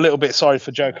 I felt a little bit sorry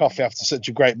for Joe Coffey after such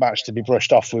a great match to be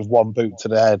brushed off with one boot to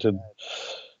the head, and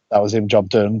that was him job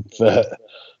done. But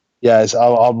yeah,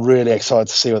 I'm really excited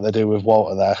to see what they do with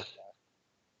Walter there.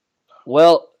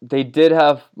 Well, they did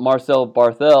have Marcel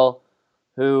Barthel,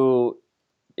 who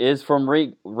is from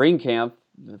Ring Camp,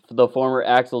 the former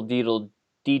Axel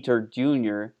Dieter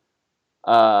Jr.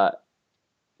 Uh,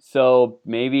 so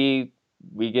maybe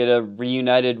we get a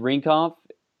reunited Ring Conf.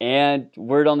 And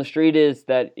word on the street is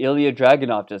that Ilya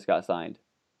Dragunov just got signed.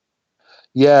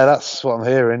 Yeah, that's what I'm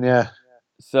hearing. Yeah,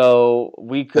 So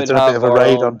we they've could done a bit have of a our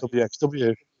raid on own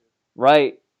WXW.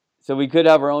 right. So we could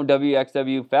have our own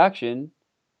WXW faction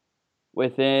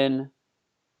within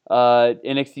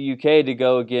NXT UK to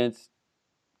go against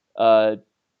uh,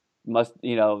 must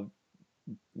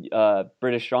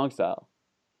British Strong Style,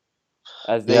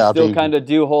 as they Yeah, I'd still be. kind of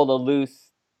do hold a loose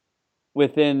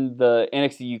within the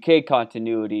NXT UK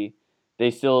continuity.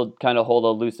 They still kind of hold a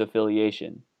loose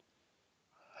affiliation.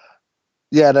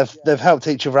 Yeah, they've helped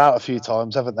each other out a few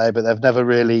times, haven't they? But they've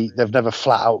never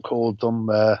flat out called them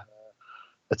a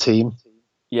team.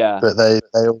 Yeah, But they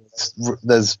always,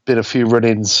 there's been a few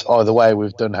run-ins either way.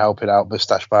 We've done helping out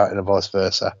Mustache Mountain and vice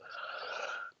versa.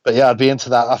 But yeah, I'd be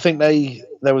into that. I think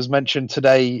there was mentioned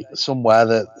today somewhere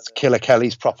that Killer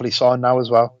Kelly's properly signed now as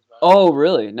well oh,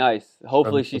 really? Nice.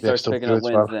 Hopefully from she starts picking WXW up as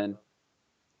wins well. then.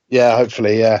 Yeah,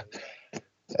 hopefully, yeah.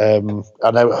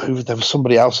 I know there was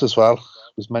somebody else as well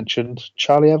was mentioned,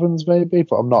 Charlie Evans maybe,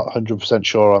 but I'm not 100%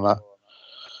 sure on that.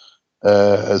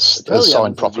 As Charlie signed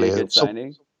Evans would be a properly. good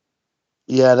signing.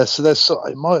 Yeah,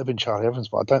 it might have been Charlie Evans,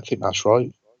 but I don't think that's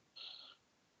right.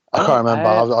 I I can't don't. remember.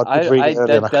 I did read it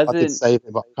earlier, and That I did doesn't. save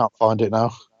it, but I can't find it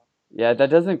now. Yeah, that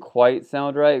doesn't quite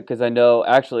sound right because I know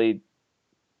actually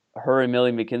her and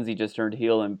Millie McKenzie just turned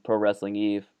heel in Pro Wrestling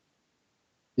Eve.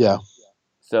 Yeah.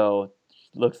 So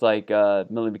looks like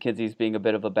Millie McKenzie's being a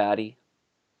bit of a baddie,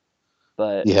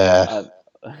 but Yeah.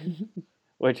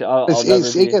 which I'll never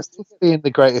It be. gets tough being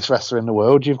the greatest wrestler in the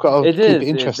world. You've got It to keep it is.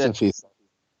 interesting for yourself.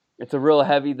 It's a real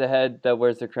heavy the head that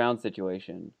wears the crown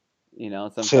situation.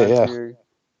 That's it, Sometimes yeah. you're.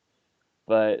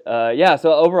 But yeah,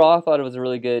 so overall, I thought it was a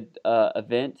really good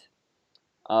event.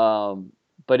 Um,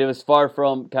 but it was far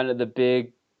from kind of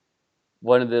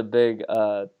one of the big,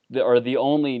 or the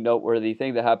only noteworthy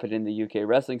thing that happened in the UK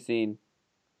wrestling scene.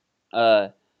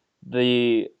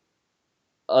 The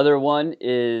other one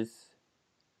is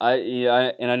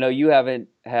and I know you haven't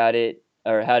had it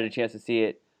or had a chance to see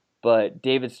it, but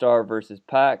David Starr versus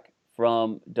Pac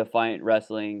from Defiant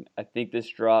Wrestling. I think this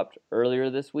dropped earlier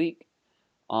this week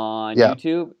on Yeah.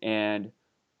 YouTube, and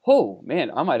oh man,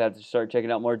 I might have to start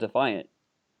checking out more Defiant.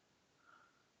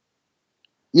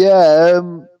 Yeah,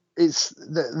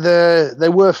 they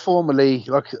were formerly,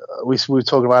 like we were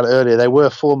talking about it earlier, they were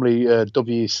formerly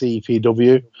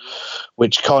WCPW,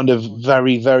 which kind of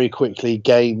very, very quickly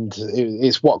gained.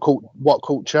 It's what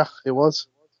culture it was.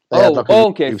 They had like a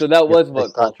Okay, YouTube so that was they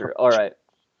What started Culture. All right.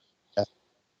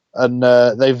 and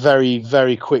they very,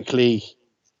 very quickly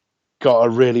got a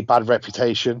really bad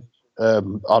reputation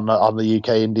on the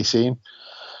UK indie scene.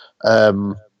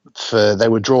 For they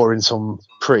were drawing some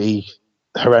pretty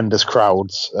horrendous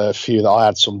crowds, a few that I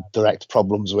had some direct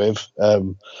problems with,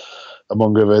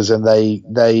 among others, and they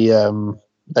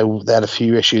had a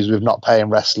few issues with not paying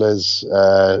wrestlers,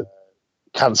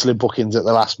 cancelling bookings at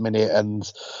the last minute, and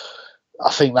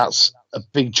I think that's a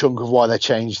big chunk of why they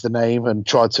changed the name and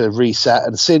tried to reset.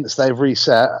 And since they've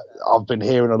reset, I've been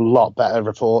hearing a lot better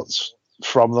reports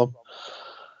from them.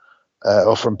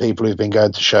 Or from people who've been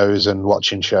going to shows and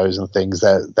watching shows and things,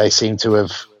 that they seem to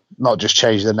have not just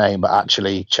changed the name, but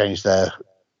actually changed their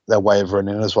way of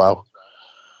running as well,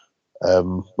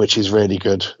 which is really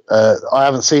good. I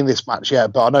haven't seen this match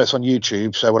yet, but I know it's on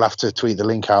YouTube, so we'll have to tweet the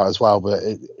link out as well. But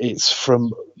it's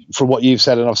from what you've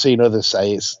said, and I've seen others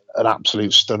say, it's an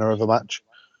absolute stunner of a match.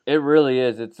 It really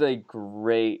is. It's a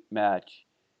great match.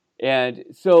 And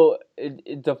so,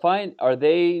 Defiant, are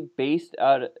they based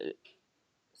out?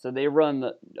 So they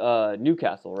run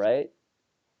Newcastle, right?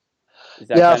 Is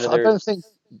that Yeah, kind of I their don't think.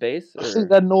 base, I think or?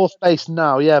 they're north based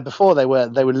now. Yeah, before they were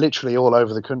literally all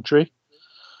over the country.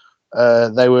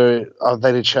 They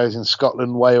did shows in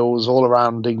Scotland, Wales, all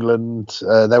around England.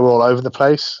 They were all over the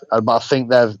place, but I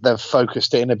think they've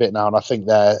focused it in a bit now, and I think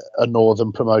they're a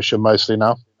northern promotion mostly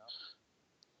now.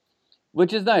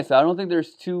 Which is nice. I don't think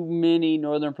there's too many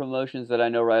northern promotions that I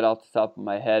know right off the top of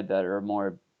my head that are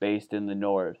more based in the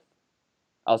north,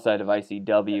 outside of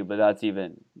ICW, but that's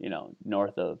even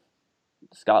north of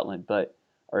Scotland, but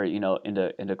or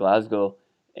into Glasgow,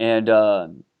 and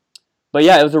but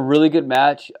yeah, it was a really good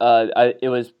match. It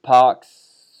was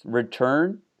Pac's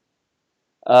return.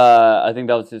 I think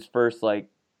that was his first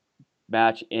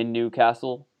match in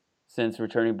Newcastle since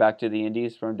returning back to the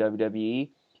Indies from WWE,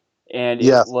 and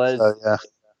Yeah, so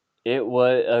yeah,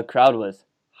 a crowd was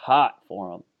hot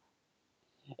for him,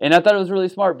 and I thought it was really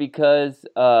smart because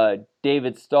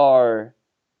David Starr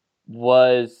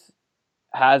was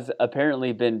has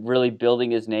apparently been really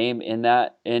building his name in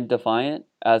Defiant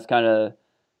as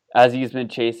he's been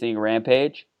chasing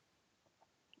Rampage,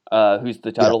 who's the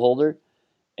yeah, title holder.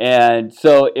 And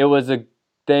so it was a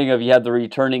thing of you had the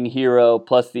returning hero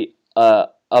plus the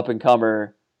up and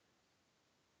comer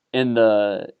in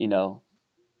the in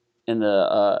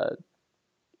the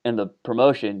in the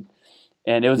promotion,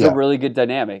 and it was a yeah, really good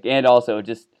dynamic. And also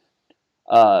just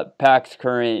Pac's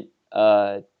current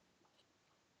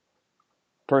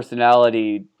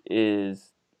personality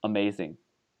is amazing.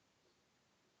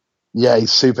 yeah.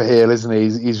 He's super heel, isn't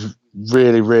he? He's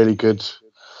really, really good.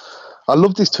 I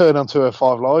loved his turn on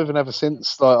 205 Live, and ever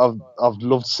since, I've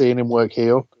loved seeing him work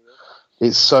heel.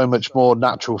 It's so much more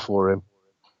natural for him.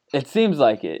 It seems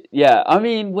like it. Yeah. I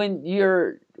mean, when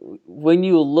you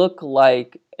look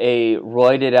like a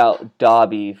roided out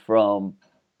Dobby from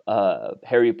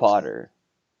Harry Potter,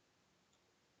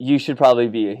 you should probably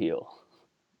be a heel.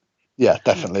 Yeah,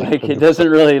 definitely, Like it 100%. doesn't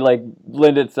really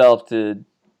lend itself to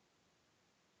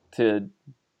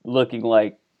looking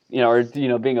like or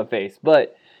being a face.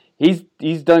 But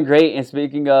he's done great. And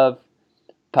speaking of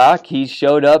Pac, he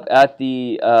showed up at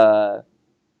the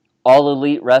All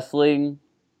Elite Wrestling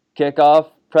kickoff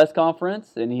press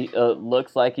conference, and he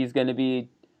looks like he's going to be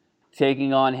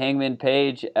taking on Hangman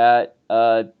Page at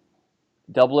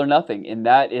Double or Nothing, and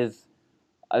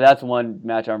that's one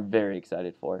match I'm very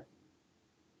excited for.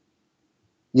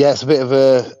 Yeah, it's a bit of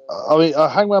a. I mean,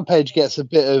 Hangman Page gets a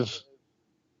bit of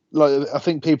like I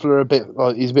think people are a bit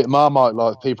like he's a bit Marmite.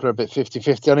 Like people are a bit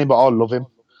 50-50 on him, but I love him.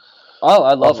 Oh,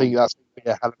 I I love think him. that's gonna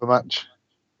be a hell of a match.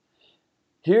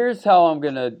 Here's how I'm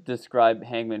gonna describe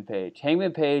Hangman Page.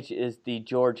 Hangman Page is the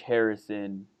George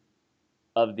Harrison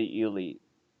of the Elite.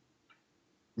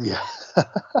 Yeah,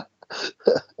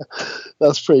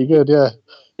 that's pretty good. Yeah,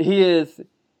 He is.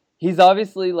 He's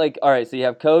obviously like, all right. So you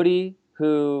have Cody,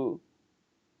 who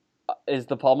is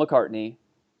the Paul McCartney.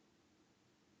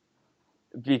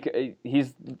 Because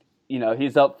he's,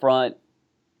 he's up front.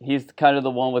 He's kind of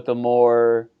the one with the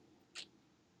more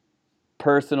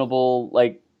personable,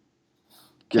 like,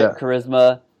 yeah,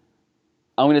 charisma.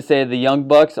 I'm gonna say the Young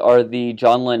Bucks are the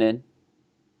John Lennon,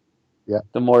 yeah.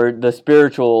 the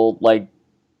spiritual like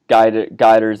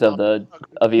guiders of Who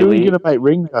are you Elite. gonna make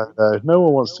Ringo though? No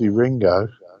one wants to be Ringo.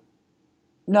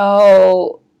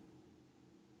 No,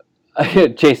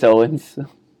 Chase Owens,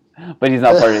 but he's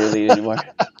not part of Elite anymore.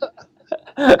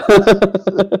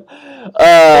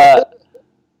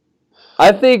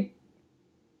 I think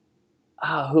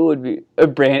who would be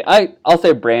Brand? I'll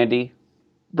say Brandy.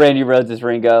 Brandy Rhodes is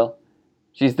Ringo.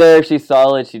 She's there. She's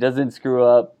solid. She doesn't screw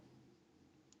up.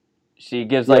 She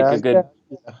gives like a Yeah, yeah.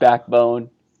 good backbone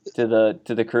to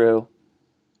the crew.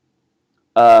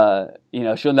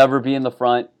 She'll never be in the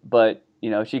front, but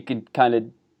she can kind of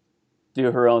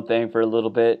do her own thing for a little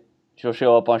bit. She'll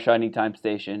show up on Shining Time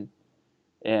Station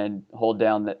and hold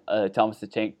down the Thomas the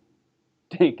Tank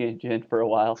Engine for a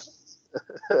while.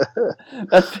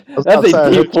 That's I was about that's to a say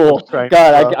deep Hook pull. Train as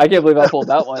God, well. I can't believe I pulled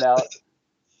that one out.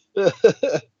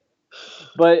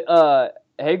 But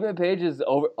Hangman Page is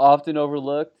often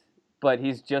overlooked, but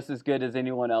he's just as good as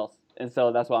anyone else, and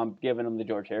so that's why I'm giving him the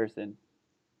George Harrison.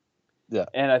 Yeah,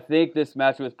 And I think this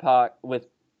match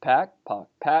Pac,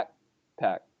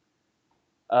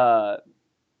 uh,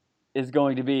 is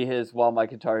going to be his "While My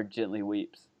Guitar Gently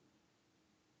Weeps."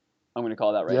 I'm going to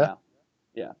call that right yeah. now.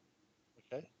 Yeah.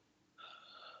 Okay.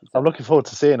 I'm So, looking forward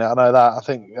to seeing it. I know that. I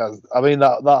think. I mean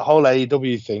that whole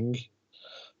AEW thing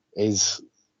is.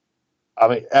 I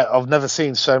mean, I've never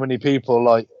seen so many people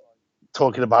like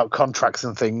talking about contracts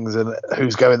and things and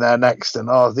who's going there next and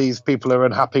these people are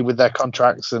unhappy with their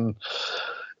contracts and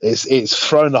it's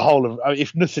thrown the whole of, I mean,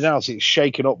 if nothing else, it's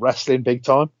shaken up wrestling big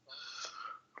time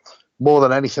more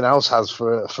than anything else has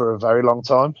for a very long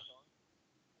time.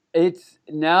 it's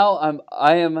now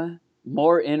I am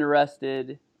more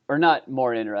interested, or not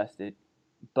more interested,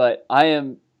 but I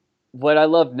am. What I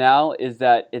love now is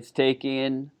that it's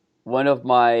taking one of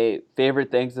my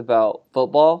favorite things about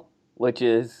football, which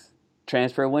is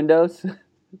transfer windows,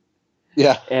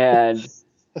 Yeah, and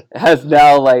has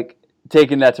now like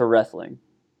taken that to wrestling.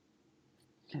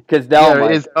 Because now yeah, I'm it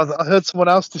like, is. I heard someone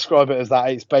else describe it as that.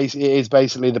 It is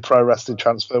basically the pro wrestling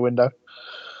transfer window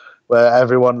where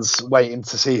everyone's waiting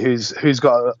to see who's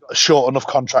got a short enough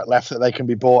contract left that they can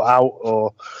be bought out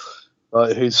or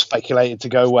who's speculated to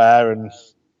go where. And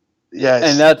yeah, and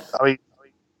it's, that's I mean,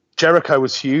 Jericho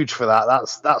was huge for that.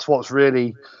 That's what's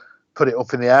really put it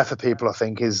up in the air for people. I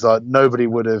think is like nobody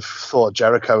would have thought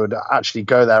Jericho would actually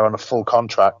go there on a full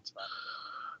contract.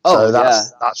 oh So yeah,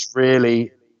 that's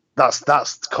really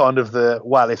that's kind of the,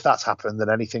 well, if that's happened, then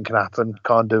anything can happen. and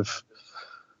Kind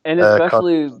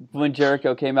especially when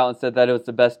Jericho came out and said that it was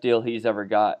the best deal he's ever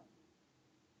got,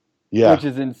 yeah. which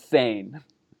is insane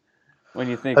when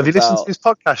you think Have you listened to about. his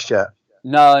podcast yet?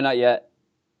 No, not yet.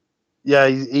 Yeah,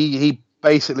 he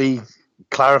basically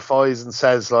clarifies and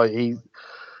says like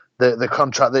the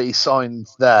contract that he signed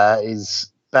there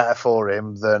is better for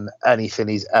him than anything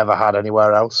he's ever had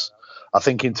anywhere else. I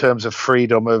think in terms of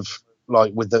freedom of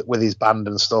like with his band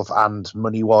and stuff and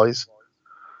money wise,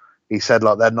 he said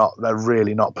like they're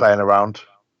really not playing around.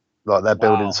 Like they're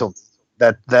building Wow. some.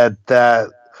 Their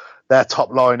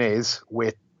top line is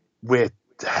we're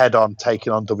head on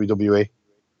taking on WWE.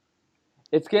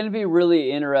 It's going to be really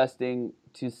interesting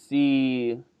to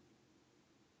see.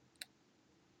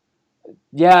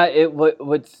 Yeah,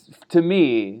 what's to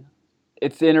me,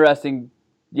 it's interesting.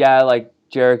 Yeah, like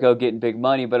Jericho getting big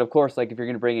money, but of course, like if you're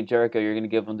going to bring in Jericho, you're going to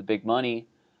give him the big money.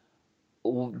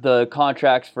 The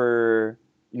contracts for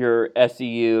your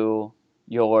SEU,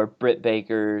 your Britt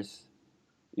Bakers,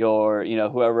 your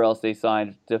whoever else they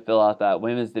signed to fill out that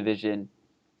women's division,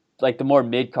 like the more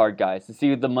mid card guys, to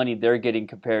see the money they're getting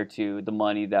compared to the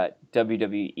money that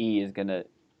WWE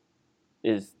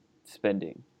is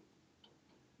spending.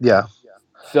 Yeah,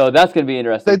 So that's going to be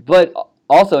interesting. they, But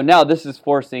also now this is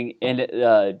forcing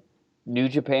in New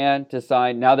Japan to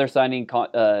sign. Now they're signing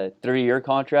 3-year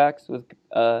contracts with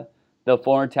the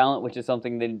foreign talent, which is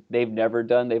something that they've never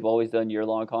done. They've always done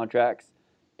year-long contracts.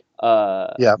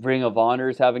 yeah, Ring of Honor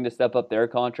is having to step up their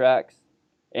contracts.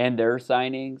 and their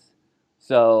signings.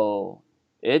 So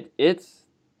it's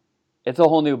a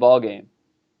whole new ball game.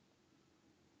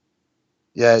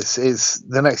 Yeah, it's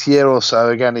the next year or so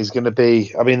again is going to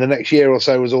be. I mean, the next year or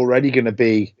so was already going to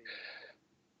be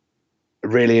a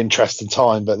really interesting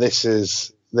time, but this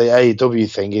is the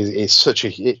AEW thing is such a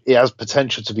it has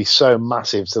potential to be so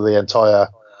massive to the entire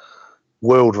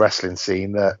world wrestling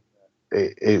scene that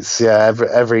it's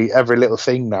every little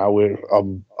thing now.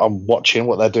 I'm watching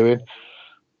what they're doing.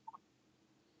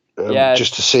 Yeah,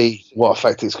 Just to see what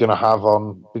effect it's going to have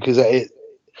on because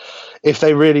if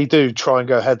they really do try and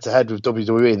go head to head with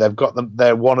WWE, they've got them.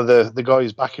 They're one of the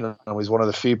guys backing them is one of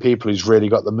the few people who's really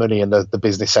got the money and the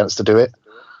business sense to do it.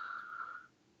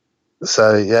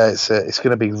 So yeah, it's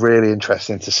going to be really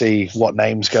interesting to see what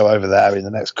names go over there in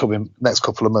the next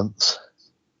couple of months.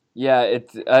 yeah,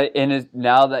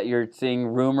 now that you're seeing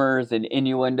rumors and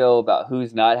innuendo about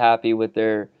who's not happy with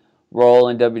their role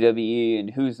in WWE and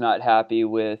who's not happy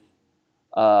with,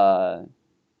 uh,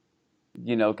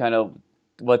 kind of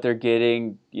what they're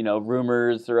getting.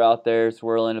 Rumors are out there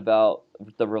swirling about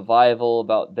the revival,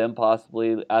 about them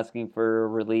possibly asking for a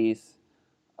release.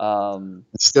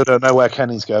 Still don't know where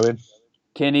Kenny's going.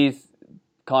 Kenny's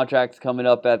contract's coming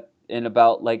up in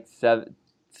about like 7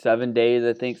 days,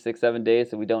 I think 6-7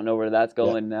 days. So we don't know where that's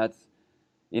going. Yeah.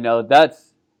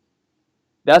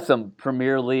 That's some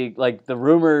Premier League, like the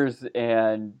rumors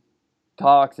and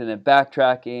talks and then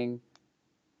backtracking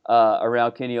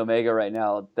around Kenny Omega right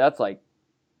now. That's like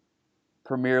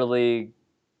Premier League.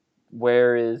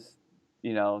 Where is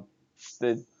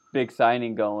the big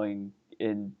signing going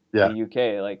in the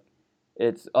UK? Like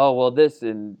it's this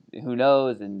and who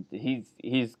knows, and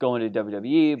he's going to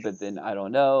WWE, but then I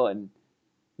don't know. And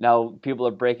now people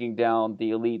are breaking down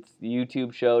the Elite's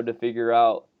YouTube show to figure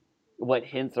out what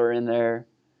hints are in there.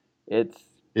 It's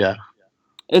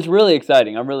really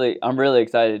exciting. I'm really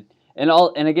excited.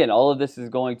 And again, all of this is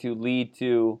going to lead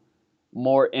to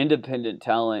more independent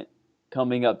talent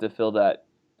coming up to fill that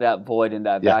void and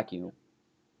that vacuum.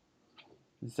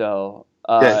 So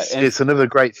it's another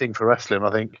great thing for wrestling,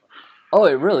 I think. Oh,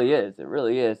 it really is. It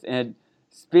really is. And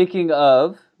speaking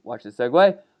of, watch the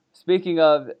segue. Speaking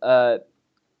of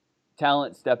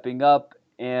talent stepping up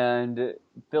and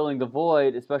filling the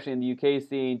void, especially in the UK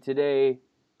scene today,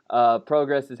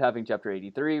 Progress is having Chapter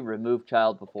 83, Remove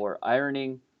Child Before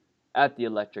Ironing, at the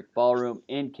Electric Ballroom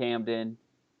in Camden.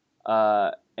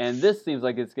 And this seems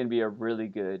like it's going to be a really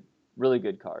good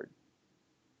card.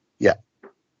 Yeah.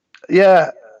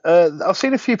 Yeah. I've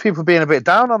seen a few people being a bit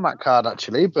down on that card,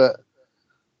 actually, but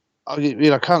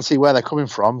I can't see where they're coming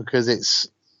from because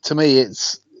to me,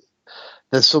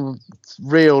 there's some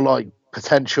real like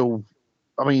potential.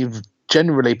 I mean,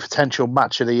 generally potential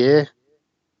match of the year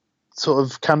sort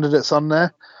of candidates on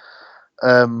there.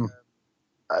 In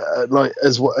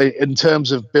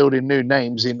terms of building new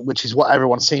names which is what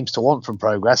everyone seems to want from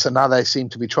Progress, and now they seem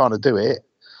to be trying to do it.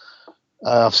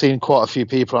 I've seen quite a few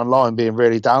people online being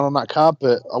really down on that card,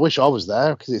 but I wish I was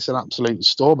there because it's an absolute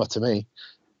stormer to me.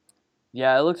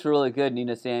 Yeah, it looks really good.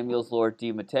 Nina Samuels, Lord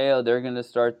DiMatteo, they're going to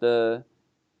start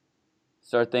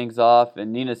things off,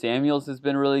 and Nina Samuels has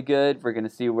been really good. We're going to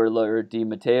see where Lord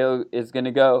DiMatteo is going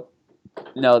to go.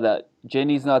 Now that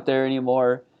Jenny's not there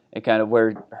anymore, and kind of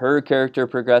where her character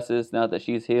progresses now that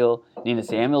she's heel. Nina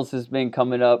Samuels has been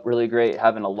coming up really great,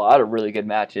 having a lot of really good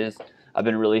matches. I've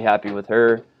been really happy with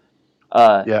her.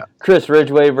 Chris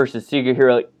Ridgway versus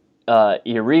Shigehiro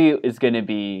Iri is going to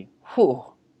be,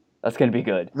 that's going to be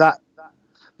good.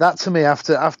 That to me,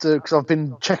 after because I've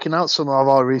been checking out some of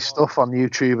Iri's stuff on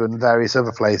YouTube and various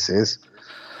other places,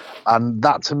 and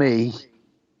that to me,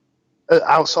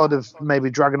 outside of maybe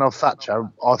Dragunov Thatcher,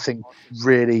 I think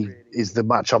really is the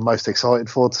match I'm most excited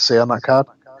for to see on that card,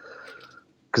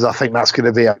 because I think that's going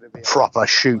to be a proper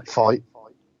shoot fight.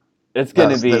 There's going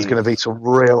to be some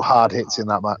real hard hits in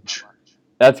that match.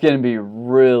 That's going to be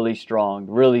really strong,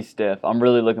 really stiff. I'm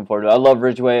really looking forward to it. I love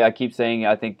Ridgway. I keep saying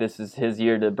I think this is his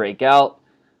year to break out,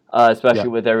 especially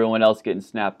with everyone else getting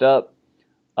snapped up.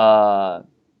 And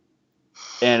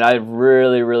I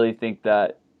really, really think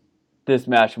that this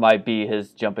match might be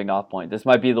his jumping off point. This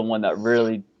might be the one that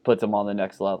really puts him on the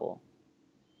next level.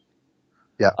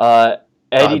 Yeah.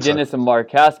 Eddie Dennis and Mark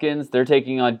Haskins, they're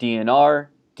taking on DNR.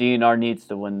 DNR needs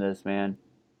to win this, man.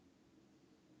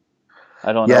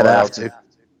 I don't know. Yeah, they have to.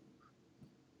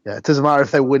 Yeah, it doesn't matter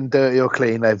if they win dirty or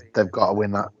clean. They've got to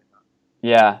win that.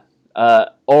 Yeah.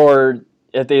 Or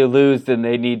if they lose, then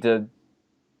they need to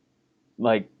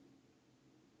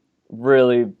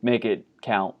really make it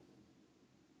count.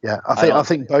 Yeah, I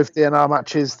think both DNR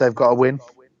matches they've got to win.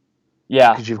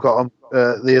 Yeah, because you've got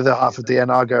the other half of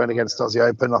DNR going against Aussie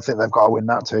Open. I think they've got to win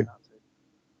that too.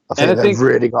 I And I think they've think,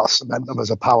 really got to cement them as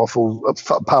a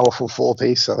powerful four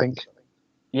piece. I think.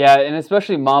 yeah, and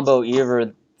especially Mambo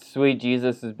Ever, Sweet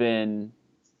Jesus has been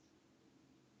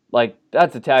like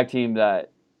that's a tag team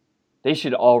that they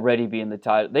should already be in the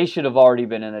title. They should have already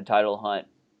been in the title hunt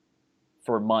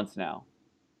for months now.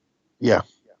 Yeah.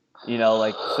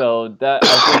 Like so that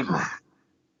I think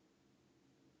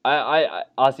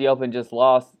Aussie Open just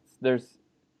lost.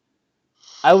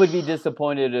 I would be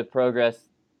disappointed if Progress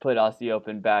put Aussie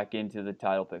Open back into the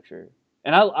title picture.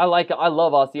 And I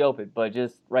love Aussie Open, but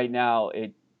just right now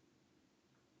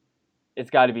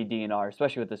it's got to be DNR,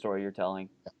 especially with the story you're telling.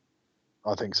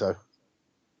 I think so.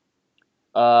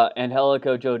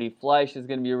 Angelico Jody Fleisch is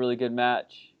going to be a really good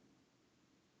match.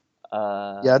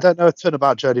 Yeah, I don't know a ton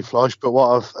about Jody Fleisch, but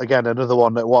another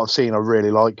one that what I've seen I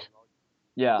really like.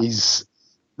 Yeah. He's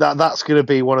that's going to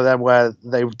be one of them where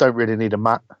they don't really need a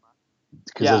mat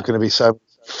because there's going to be so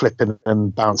flipping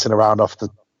and bouncing around off the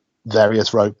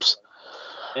various ropes.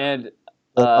 And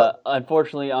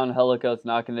unfortunately, Angelico's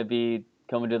not going to be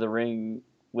coming to the ring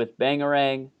with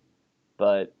Bangarang,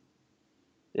 but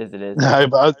as it is. No,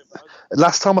 but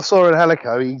last time I saw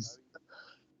Angelico,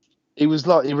 he was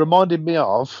like he reminded me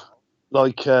of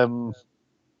like when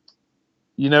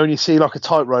you see like a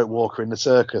tightrope walker in the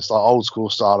circus, like old school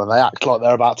style, and they act like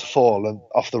they're about to fall and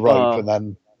off the rope, and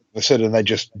then all of a sudden they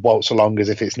just waltz along as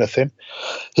if it's nothing.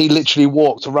 He literally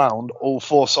walked around all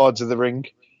four sides of the ring,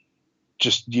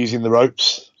 just using the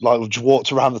ropes, like just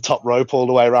walked around the top rope all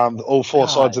the way around all four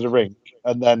sides of the ring,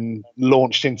 and then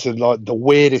launched into like the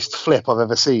weirdest flip I've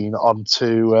ever seen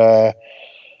onto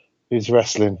who's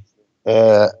wrestling.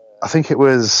 I think it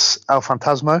was El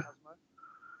Fantasmo.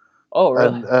 Oh,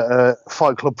 really? And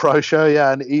Fight Club Pro Show,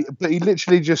 yeah. And he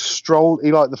literally just strolled.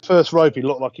 He like the first rope, he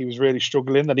looked like he was really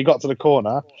struggling. Then he got to the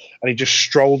corner and he just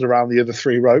strolled around the other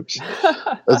three ropes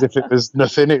as if it was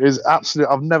nothing. It was absolute.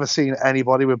 I've never seen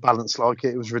anybody with balance like it.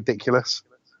 It was ridiculous.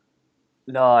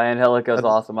 No, Angelico's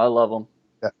awesome. I love him.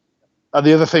 Yeah. And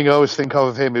the other thing I always think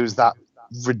of him was that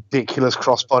ridiculous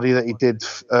crossbody that he did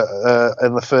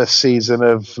in the first season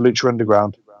of Lucha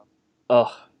Underground.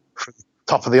 Oh, from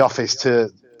top of the office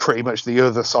to pretty much the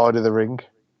other side of the ring.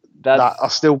 That I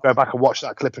still go back and watch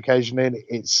that clip occasionally, and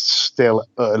it's still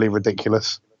utterly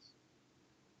ridiculous.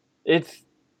 I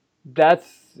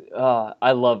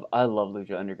love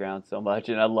Lucha Underground so much,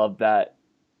 and I love that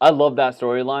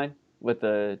storyline with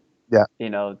the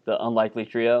the unlikely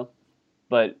trio.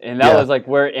 But that was like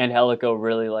where Angelico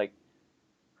really like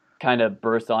kind of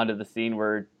burst onto the scene.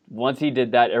 Where once he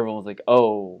did that, everyone was like,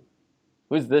 "Oh,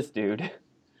 who's this dude?"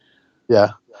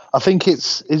 Yeah, I think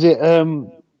is it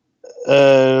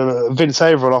Vince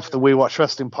Averill off the We Watch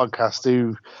Wrestling podcast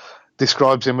who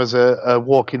describes him as a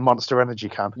walking Monster Energy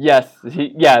can. Yes,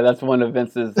 that's one of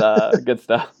Vince's good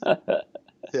stuff.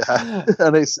 Yeah,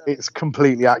 and it's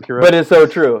completely accurate. But it's so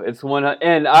true. It's one,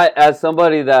 and I, as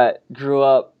somebody that grew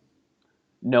up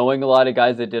knowing a lot of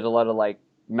guys that did a lot of like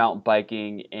mountain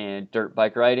biking and dirt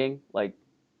bike riding, like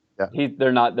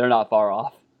they're not far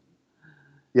off.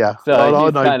 Yeah, so I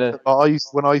know.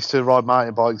 When I used to ride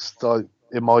mountain bikes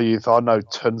in my youth, I know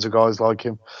tons of guys like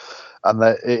him, and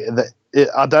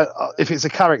I don't. If it's a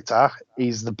character,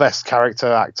 he's the best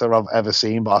character actor I've ever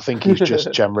seen. But I think he's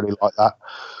just generally like that.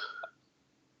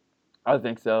 I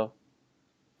think so.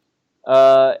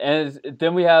 And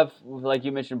then we have, like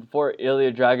you mentioned before,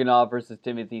 Ilya Dragunov versus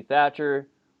Timothy Thatcher,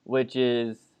 which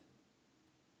is,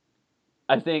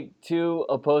 I think, two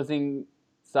opposing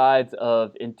sides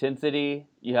of intensity.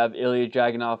 You have Ilya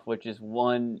Dragunov, which is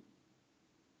one,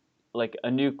 like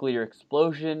a nuclear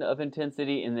explosion of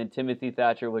intensity, and then Timothy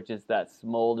Thatcher, which is that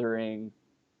smoldering.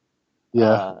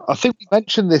 Yeah, I think we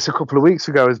mentioned this a couple of weeks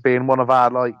ago as being one of our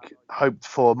like hoped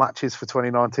for matches for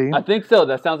 2019. I think so.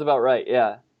 That sounds about right.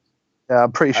 Yeah. Yeah,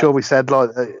 I'm pretty sure we said like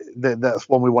that's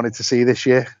one we wanted to see this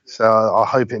year. So I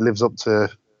hope it lives up to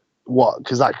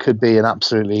because that could be an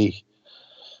absolute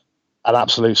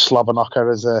slobber knocker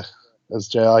as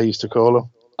JR used to call him.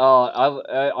 Oh,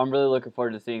 I'm really looking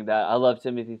forward to seeing that. I love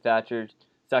Timothy Thatcher,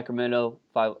 Sacramento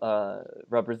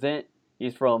represent.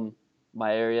 He's from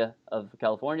my area of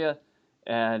California,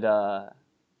 and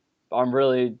I'm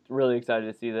really, really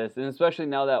excited to see this, and especially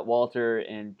now that Walter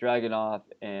and Dragunov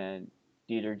and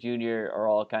Dieter Jr. are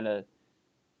all kind of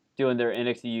doing their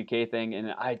NXT UK thing,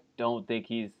 and I don't think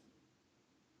he's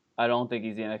the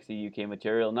NXT UK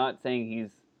material. Not saying he's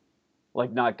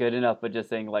like not good enough, but just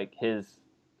saying like his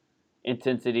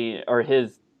intensity or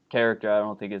his character, I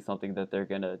don't think is something that they're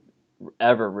gonna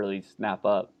ever really snap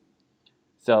up.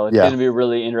 So it's gonna be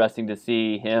really interesting to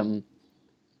see him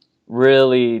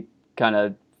really kind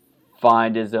of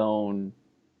find his own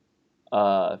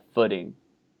footing.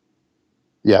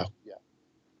 Yeah.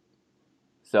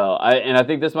 So I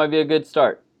think this might be a good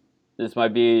start. This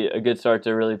might be a good start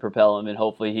to really propel him, and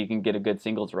hopefully he can get a good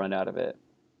singles run out of it.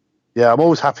 Yeah, I'm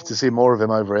always happy to see more of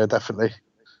him over here, definitely.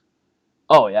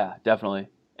 Oh yeah, definitely.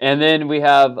 And then we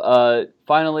have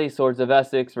finally Swords of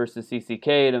Essex versus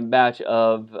CCK in a match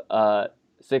of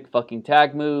sick fucking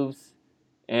tag moves.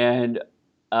 And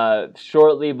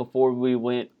shortly before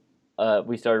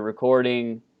we started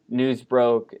recording, news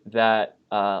broke that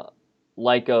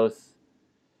Lycos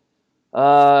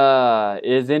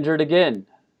is injured again.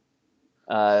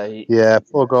 Yeah,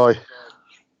 poor guy.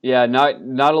 Yeah, not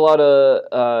a lot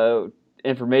of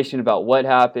information about what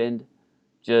happened.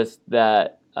 Just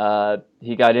that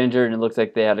he got injured and it looks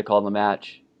like they had to call the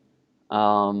match.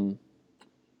 Um,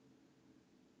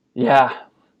 yeah,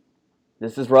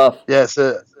 this is rough. Yeah, it's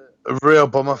a real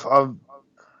bummer. I'm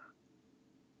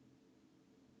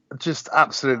just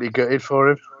absolutely gutted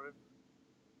for him.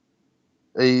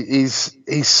 He's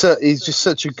just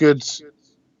such a good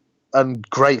and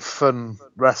great fun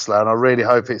wrestler, and I really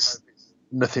hope it's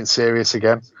nothing serious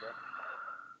again.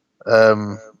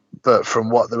 But from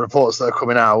what the reports that are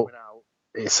coming out,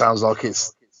 it sounds like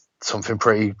it's something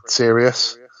pretty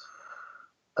serious.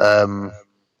 But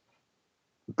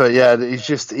yeah,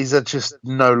 he's had just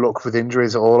no luck with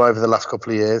injuries at all over the last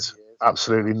couple of years.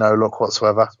 Absolutely no luck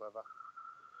whatsoever.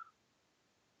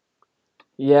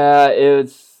 Yeah,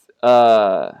 it's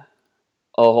oh,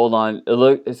 hold on.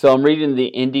 So I'm reading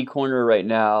the indie corner right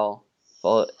now,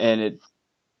 and it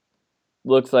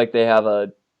looks like they have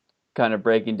a kind of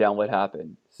breaking down what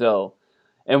happened. So,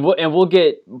 and we'll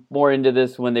get more into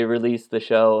this when they release the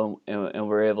show and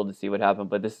we're able to see what happened.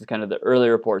 But this is kind of the early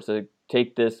report, so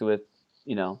take this with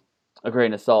a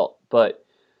grain of salt. But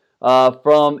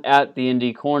from at the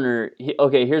indie corner,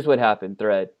 okay, here's what happened.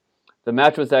 Thread. The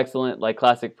match was excellent, like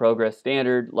classic Progress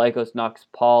standard. Lycos knocks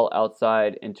Paul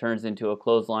outside and turns into a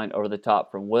clothesline over the top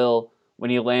from Will.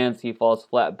 When he lands, he falls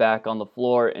flat back on the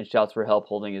floor and shouts for help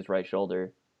holding his right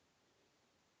shoulder.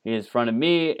 He is in front of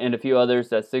me and a few others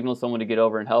that signal someone to get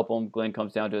over and help him. Glenn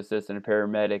comes down to assist and a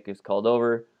paramedic is called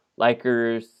over.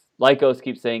 Lycos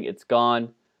keeps saying it's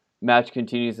gone. Match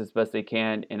continues as best they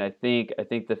can, and I think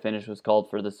the finish was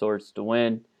called for the Swords to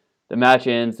win. The match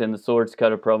ends, and the Swords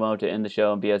cut a promo to end the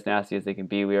show and be as nasty as they can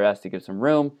be. We are asked to give some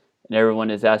room, and everyone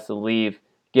is asked to leave,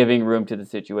 giving room to the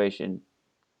situation.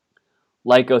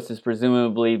 Lycos is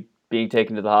presumably being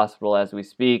taken to the hospital as we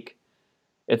speak.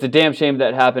 It's a damn shame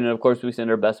that happened, and of course we send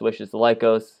our best wishes to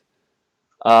Lycos.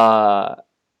 Uh,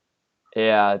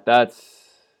 yeah,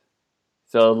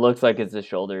 so it looks like it's his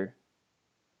shoulder.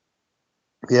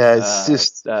 Yeah, it's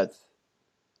just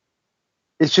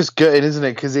gutting, isn't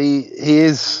it? Because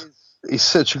he's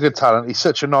such a good talent. He's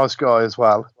such a nice guy as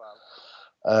well.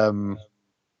 But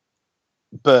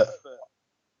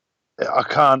I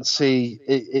can't see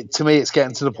it. To me, it's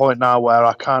getting to the point now where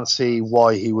I can't see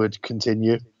why he would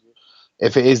continue.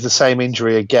 If it is the same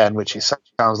injury again, which it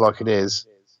sounds like it is,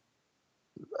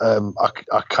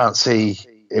 I can't see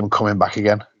him coming back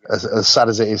again. As sad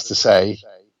as it is to say,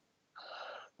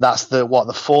 that's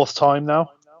the fourth time now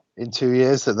in 2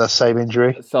 years that the same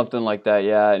injury. Something like that,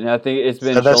 yeah. And I think it's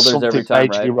been So there's shoulders every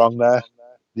something time, majorly right? wrong there.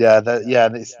 Yeah,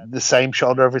 and it's the same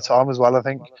shoulder every time as well. I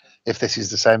think if this is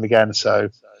the same again, so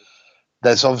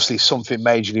there's obviously something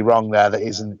majorly wrong there that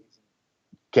isn't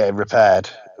getting repaired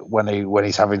when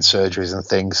he's having surgeries and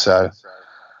things. So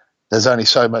there's only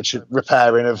so much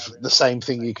repairing of the same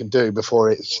thing you can do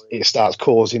before it starts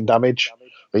causing damage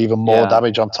or even more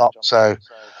damage on top. So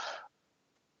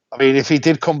I mean, if he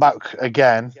did come back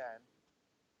again,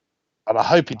 and I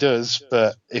hope he does,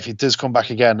 but if he does come back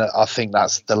again, I think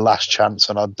that's the last chance,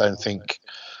 and I don't think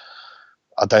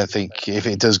if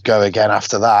it does go again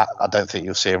after that, I don't think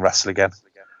you'll see him wrestle again.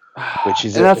 Which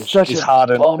is hard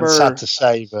and sad to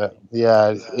say, but yeah,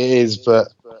 it is. But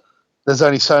there's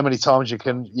only so many times you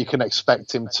can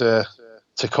expect him to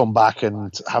come back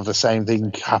and have the same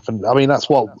thing happen. I mean, that's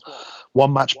what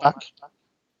one match back,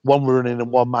 one run in and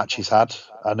one match he's had,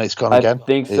 and it's gone again. I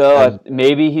think so.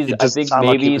 Maybe he's. I think maybe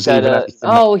like he's had a.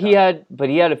 Oh, he had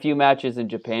a few matches in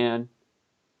Japan.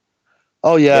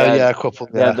 Oh yeah, a couple.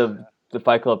 They had the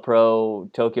Fight Club Pro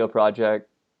Tokyo project,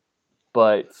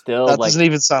 but still, that doesn't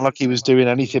even sound like he was doing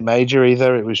anything major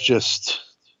either. It was just.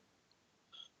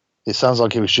 It sounds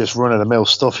like he was just running the mill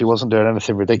stuff. He wasn't doing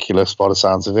anything ridiculous by the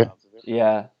sounds of it.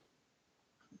 Yeah.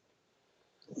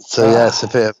 So yeah, it's a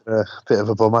bit of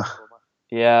a bummer.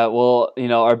 Yeah, well,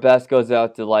 our best goes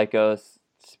out to Lycos.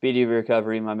 Speedy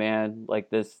recovery, my man. Like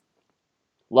this,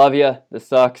 love you. This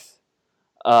sucks.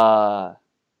 I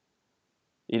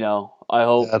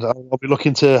hope. Yeah, I'll be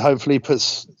looking to hopefully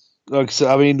put like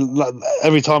so, I mean, like,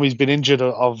 every time he's been injured,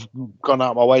 I've gone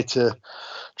out of my way to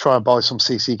try and buy some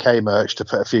CCK merch to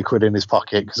put a few quid in his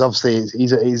pocket because obviously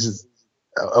he's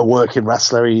a working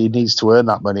wrestler. He needs to earn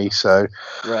that money, so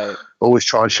Right. always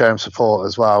try and show him support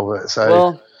as well. But so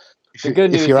Well, the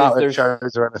good if news you're is out at there's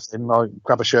shows or anything, like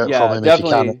grab a shirt from yeah, him if you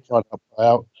can and definitely try and help him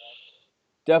out.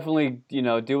 definitely,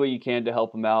 do what you can to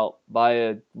help them out.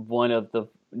 Buy one of the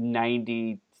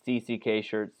 90 CCK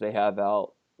shirts they have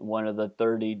out, one of the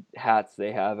 30 hats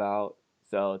they have out.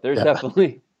 So there's Yeah,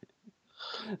 definitely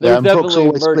yeah. there's And Brooks definitely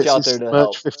always merch splits out there his to merch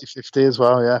help. 50-50 as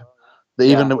well. Yeah.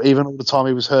 Yeah. Even all the time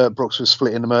he was hurt, Brooks was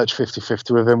splitting the merch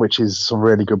 50-50 with him, which is some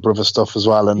really good brother stuff as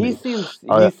well. And He seems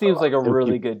like a he,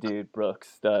 really good dude,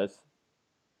 Brooks does.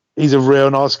 he's a real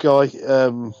nice guy.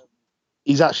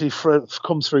 He's actually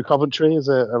comes through Coventry as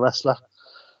a wrestler.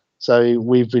 So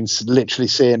we've been literally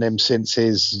seeing him since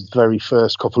his very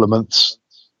first couple of months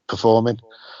performing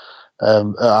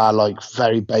at our like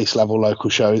very base level local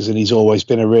shows, and he's always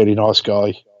been a really nice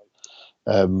guy.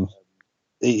 Um,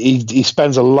 he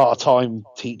spends a lot of time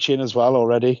teaching as well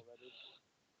already.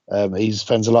 He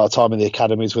spends a lot of time in the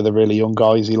academies with the really young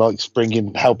guys. He likes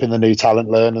helping the new talent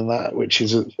learn and that, which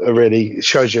is a really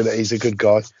shows you that he's a good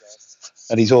guy.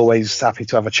 And he's always happy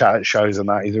to have a chat at shows and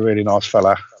that. He's a really nice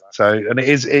fella. So, and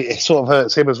it sort of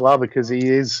hurts him as well because he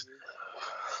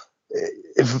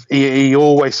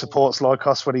always supports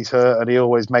Lycos when he's hurt, and he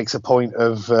always makes a point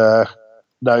of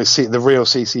no, see, the real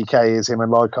CCK is him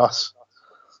and Lycos.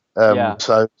 Yeah.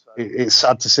 So it's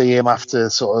sad to see him after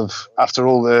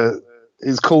all the.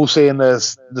 It's cool seeing the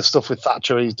stuff with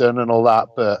Thatcher he's done and all that,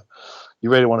 but you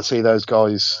really want to see those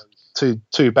guys, two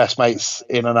best mates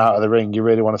in and out of the ring. You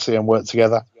really want to see them work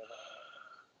together.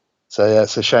 So yeah,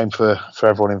 it's a shame for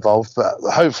everyone involved, but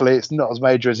hopefully it's not as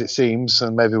major as it seems,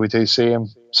 and maybe we do see him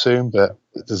soon. But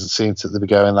it doesn't seem to be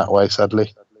going that way,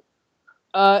 sadly.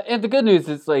 And the good news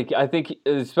is, like, I think,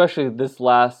 especially this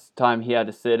last time he had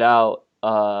to sit out,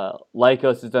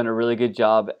 Lycos has done a really good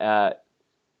job at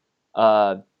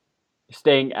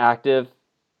staying active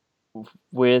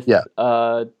with, Yeah.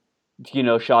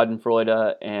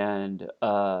 Schadenfreude and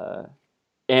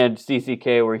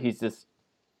CCK, where he's just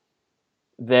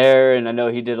there. And I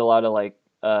know he did a lot of like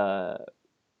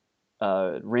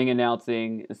ring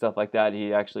announcing and stuff like that.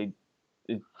 He actually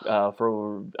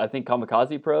for I think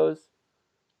Kamikaze Pros.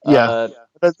 Yeah,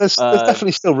 there's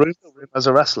definitely still room for him as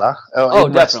a wrestler.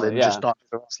 In wrestling, yeah. just not as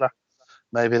a wrestler.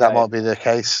 Maybe that might be the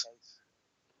case.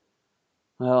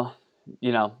 Well,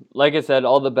 like I said,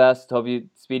 all the best. Hope you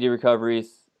speedy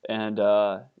recoveries, and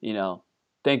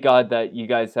thank God that you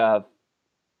guys have,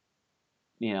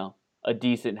 a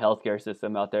decent healthcare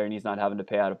system out there, and he's not having to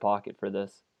pay out of pocket for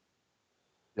this.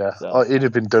 Yeah, so. It'd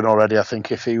have been done already, I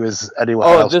think, if he was anywhere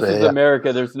else. Oh, this is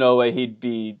America. There's no way he'd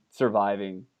be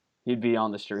surviving. He'd be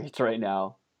on the streets right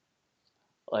now.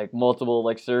 Like multiple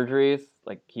surgeries,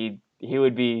 like he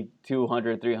would be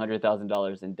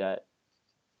 $200,000-$300,000 in debt.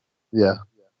 Yeah,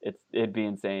 it'd be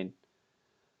insane.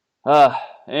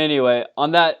 Anyway,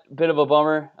 on that bit of a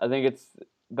bummer, I think it's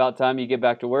about time you get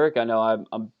back to work. I know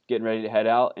I'm getting ready to head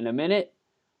out in a minute.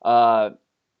 So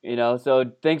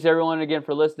thanks everyone again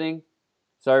for listening.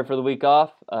 Sorry for the week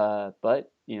off,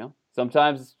 but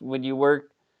sometimes when you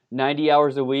work 90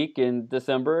 hours a week in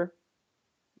December,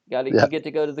 you get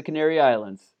to go to the Canary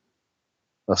Islands.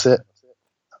 That's it.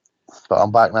 But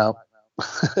I'm back now.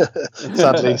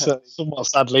 Sadly, somewhat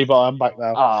sadly, but I'm back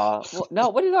now. Well, no,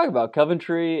 what are you talking about?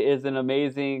 Coventry is an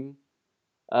amazing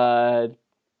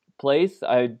place.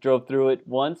 I drove through it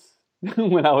once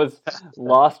when I was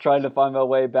lost trying to find my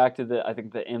way back to the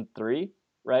M3,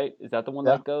 right? Is that the one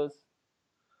that goes?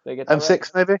 Did I get that M6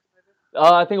 right? maybe?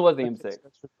 I think it was the M6.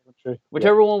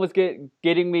 Whichever one was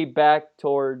getting me back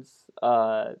towards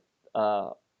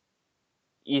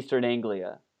Eastern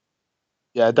Anglia.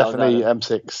 Yeah, definitely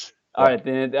M6. All right,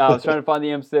 then I was trying to find the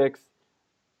M6.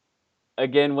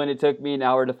 Again, when it took me an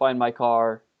hour to find my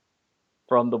car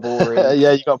from the bullring.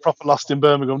 Yeah, you got proper lost in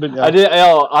Birmingham, didn't you? I did.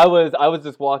 I was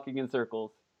just walking in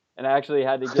circles, and I actually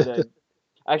had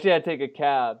to take a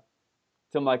cab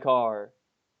to my car,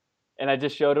 and I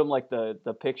just showed him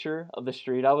the picture of the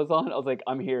street I was on. I was like,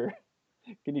 "I'm here.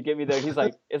 Can you get me there?" He's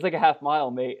like, "It's like a half mile,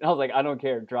 mate." And I was like, "I don't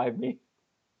care. Drive me."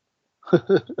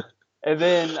 And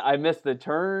then I missed the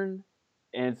turn,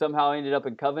 and somehow I ended up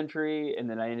in Coventry, and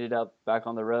then I ended up back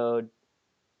on the road.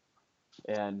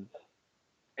 And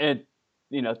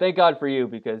thank God for you,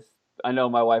 because I know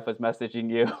my wife was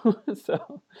messaging you,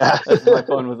 so my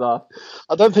phone was off.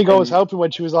 I don't think I was helping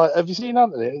when she was like, "Have you seen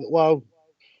Anthony?" Well,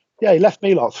 yeah, he left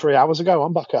me 3 hours ago.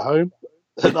 I'm back at home.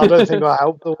 I don't think I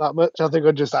helped all that much. I think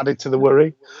I just added to the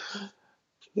worry.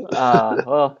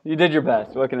 Well, you did your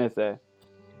best. What can I say?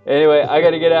 Anyway, I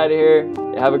got to get out of here.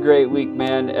 Have a great week,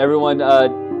 man. Everyone,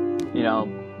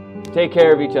 take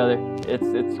care of each other.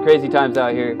 It's crazy times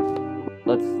out here.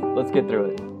 Let's get through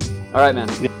it. All right, man.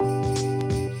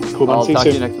 Cool, man. I'll See you talk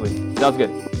to you soon. next week. Sounds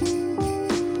good.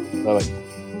 Bye.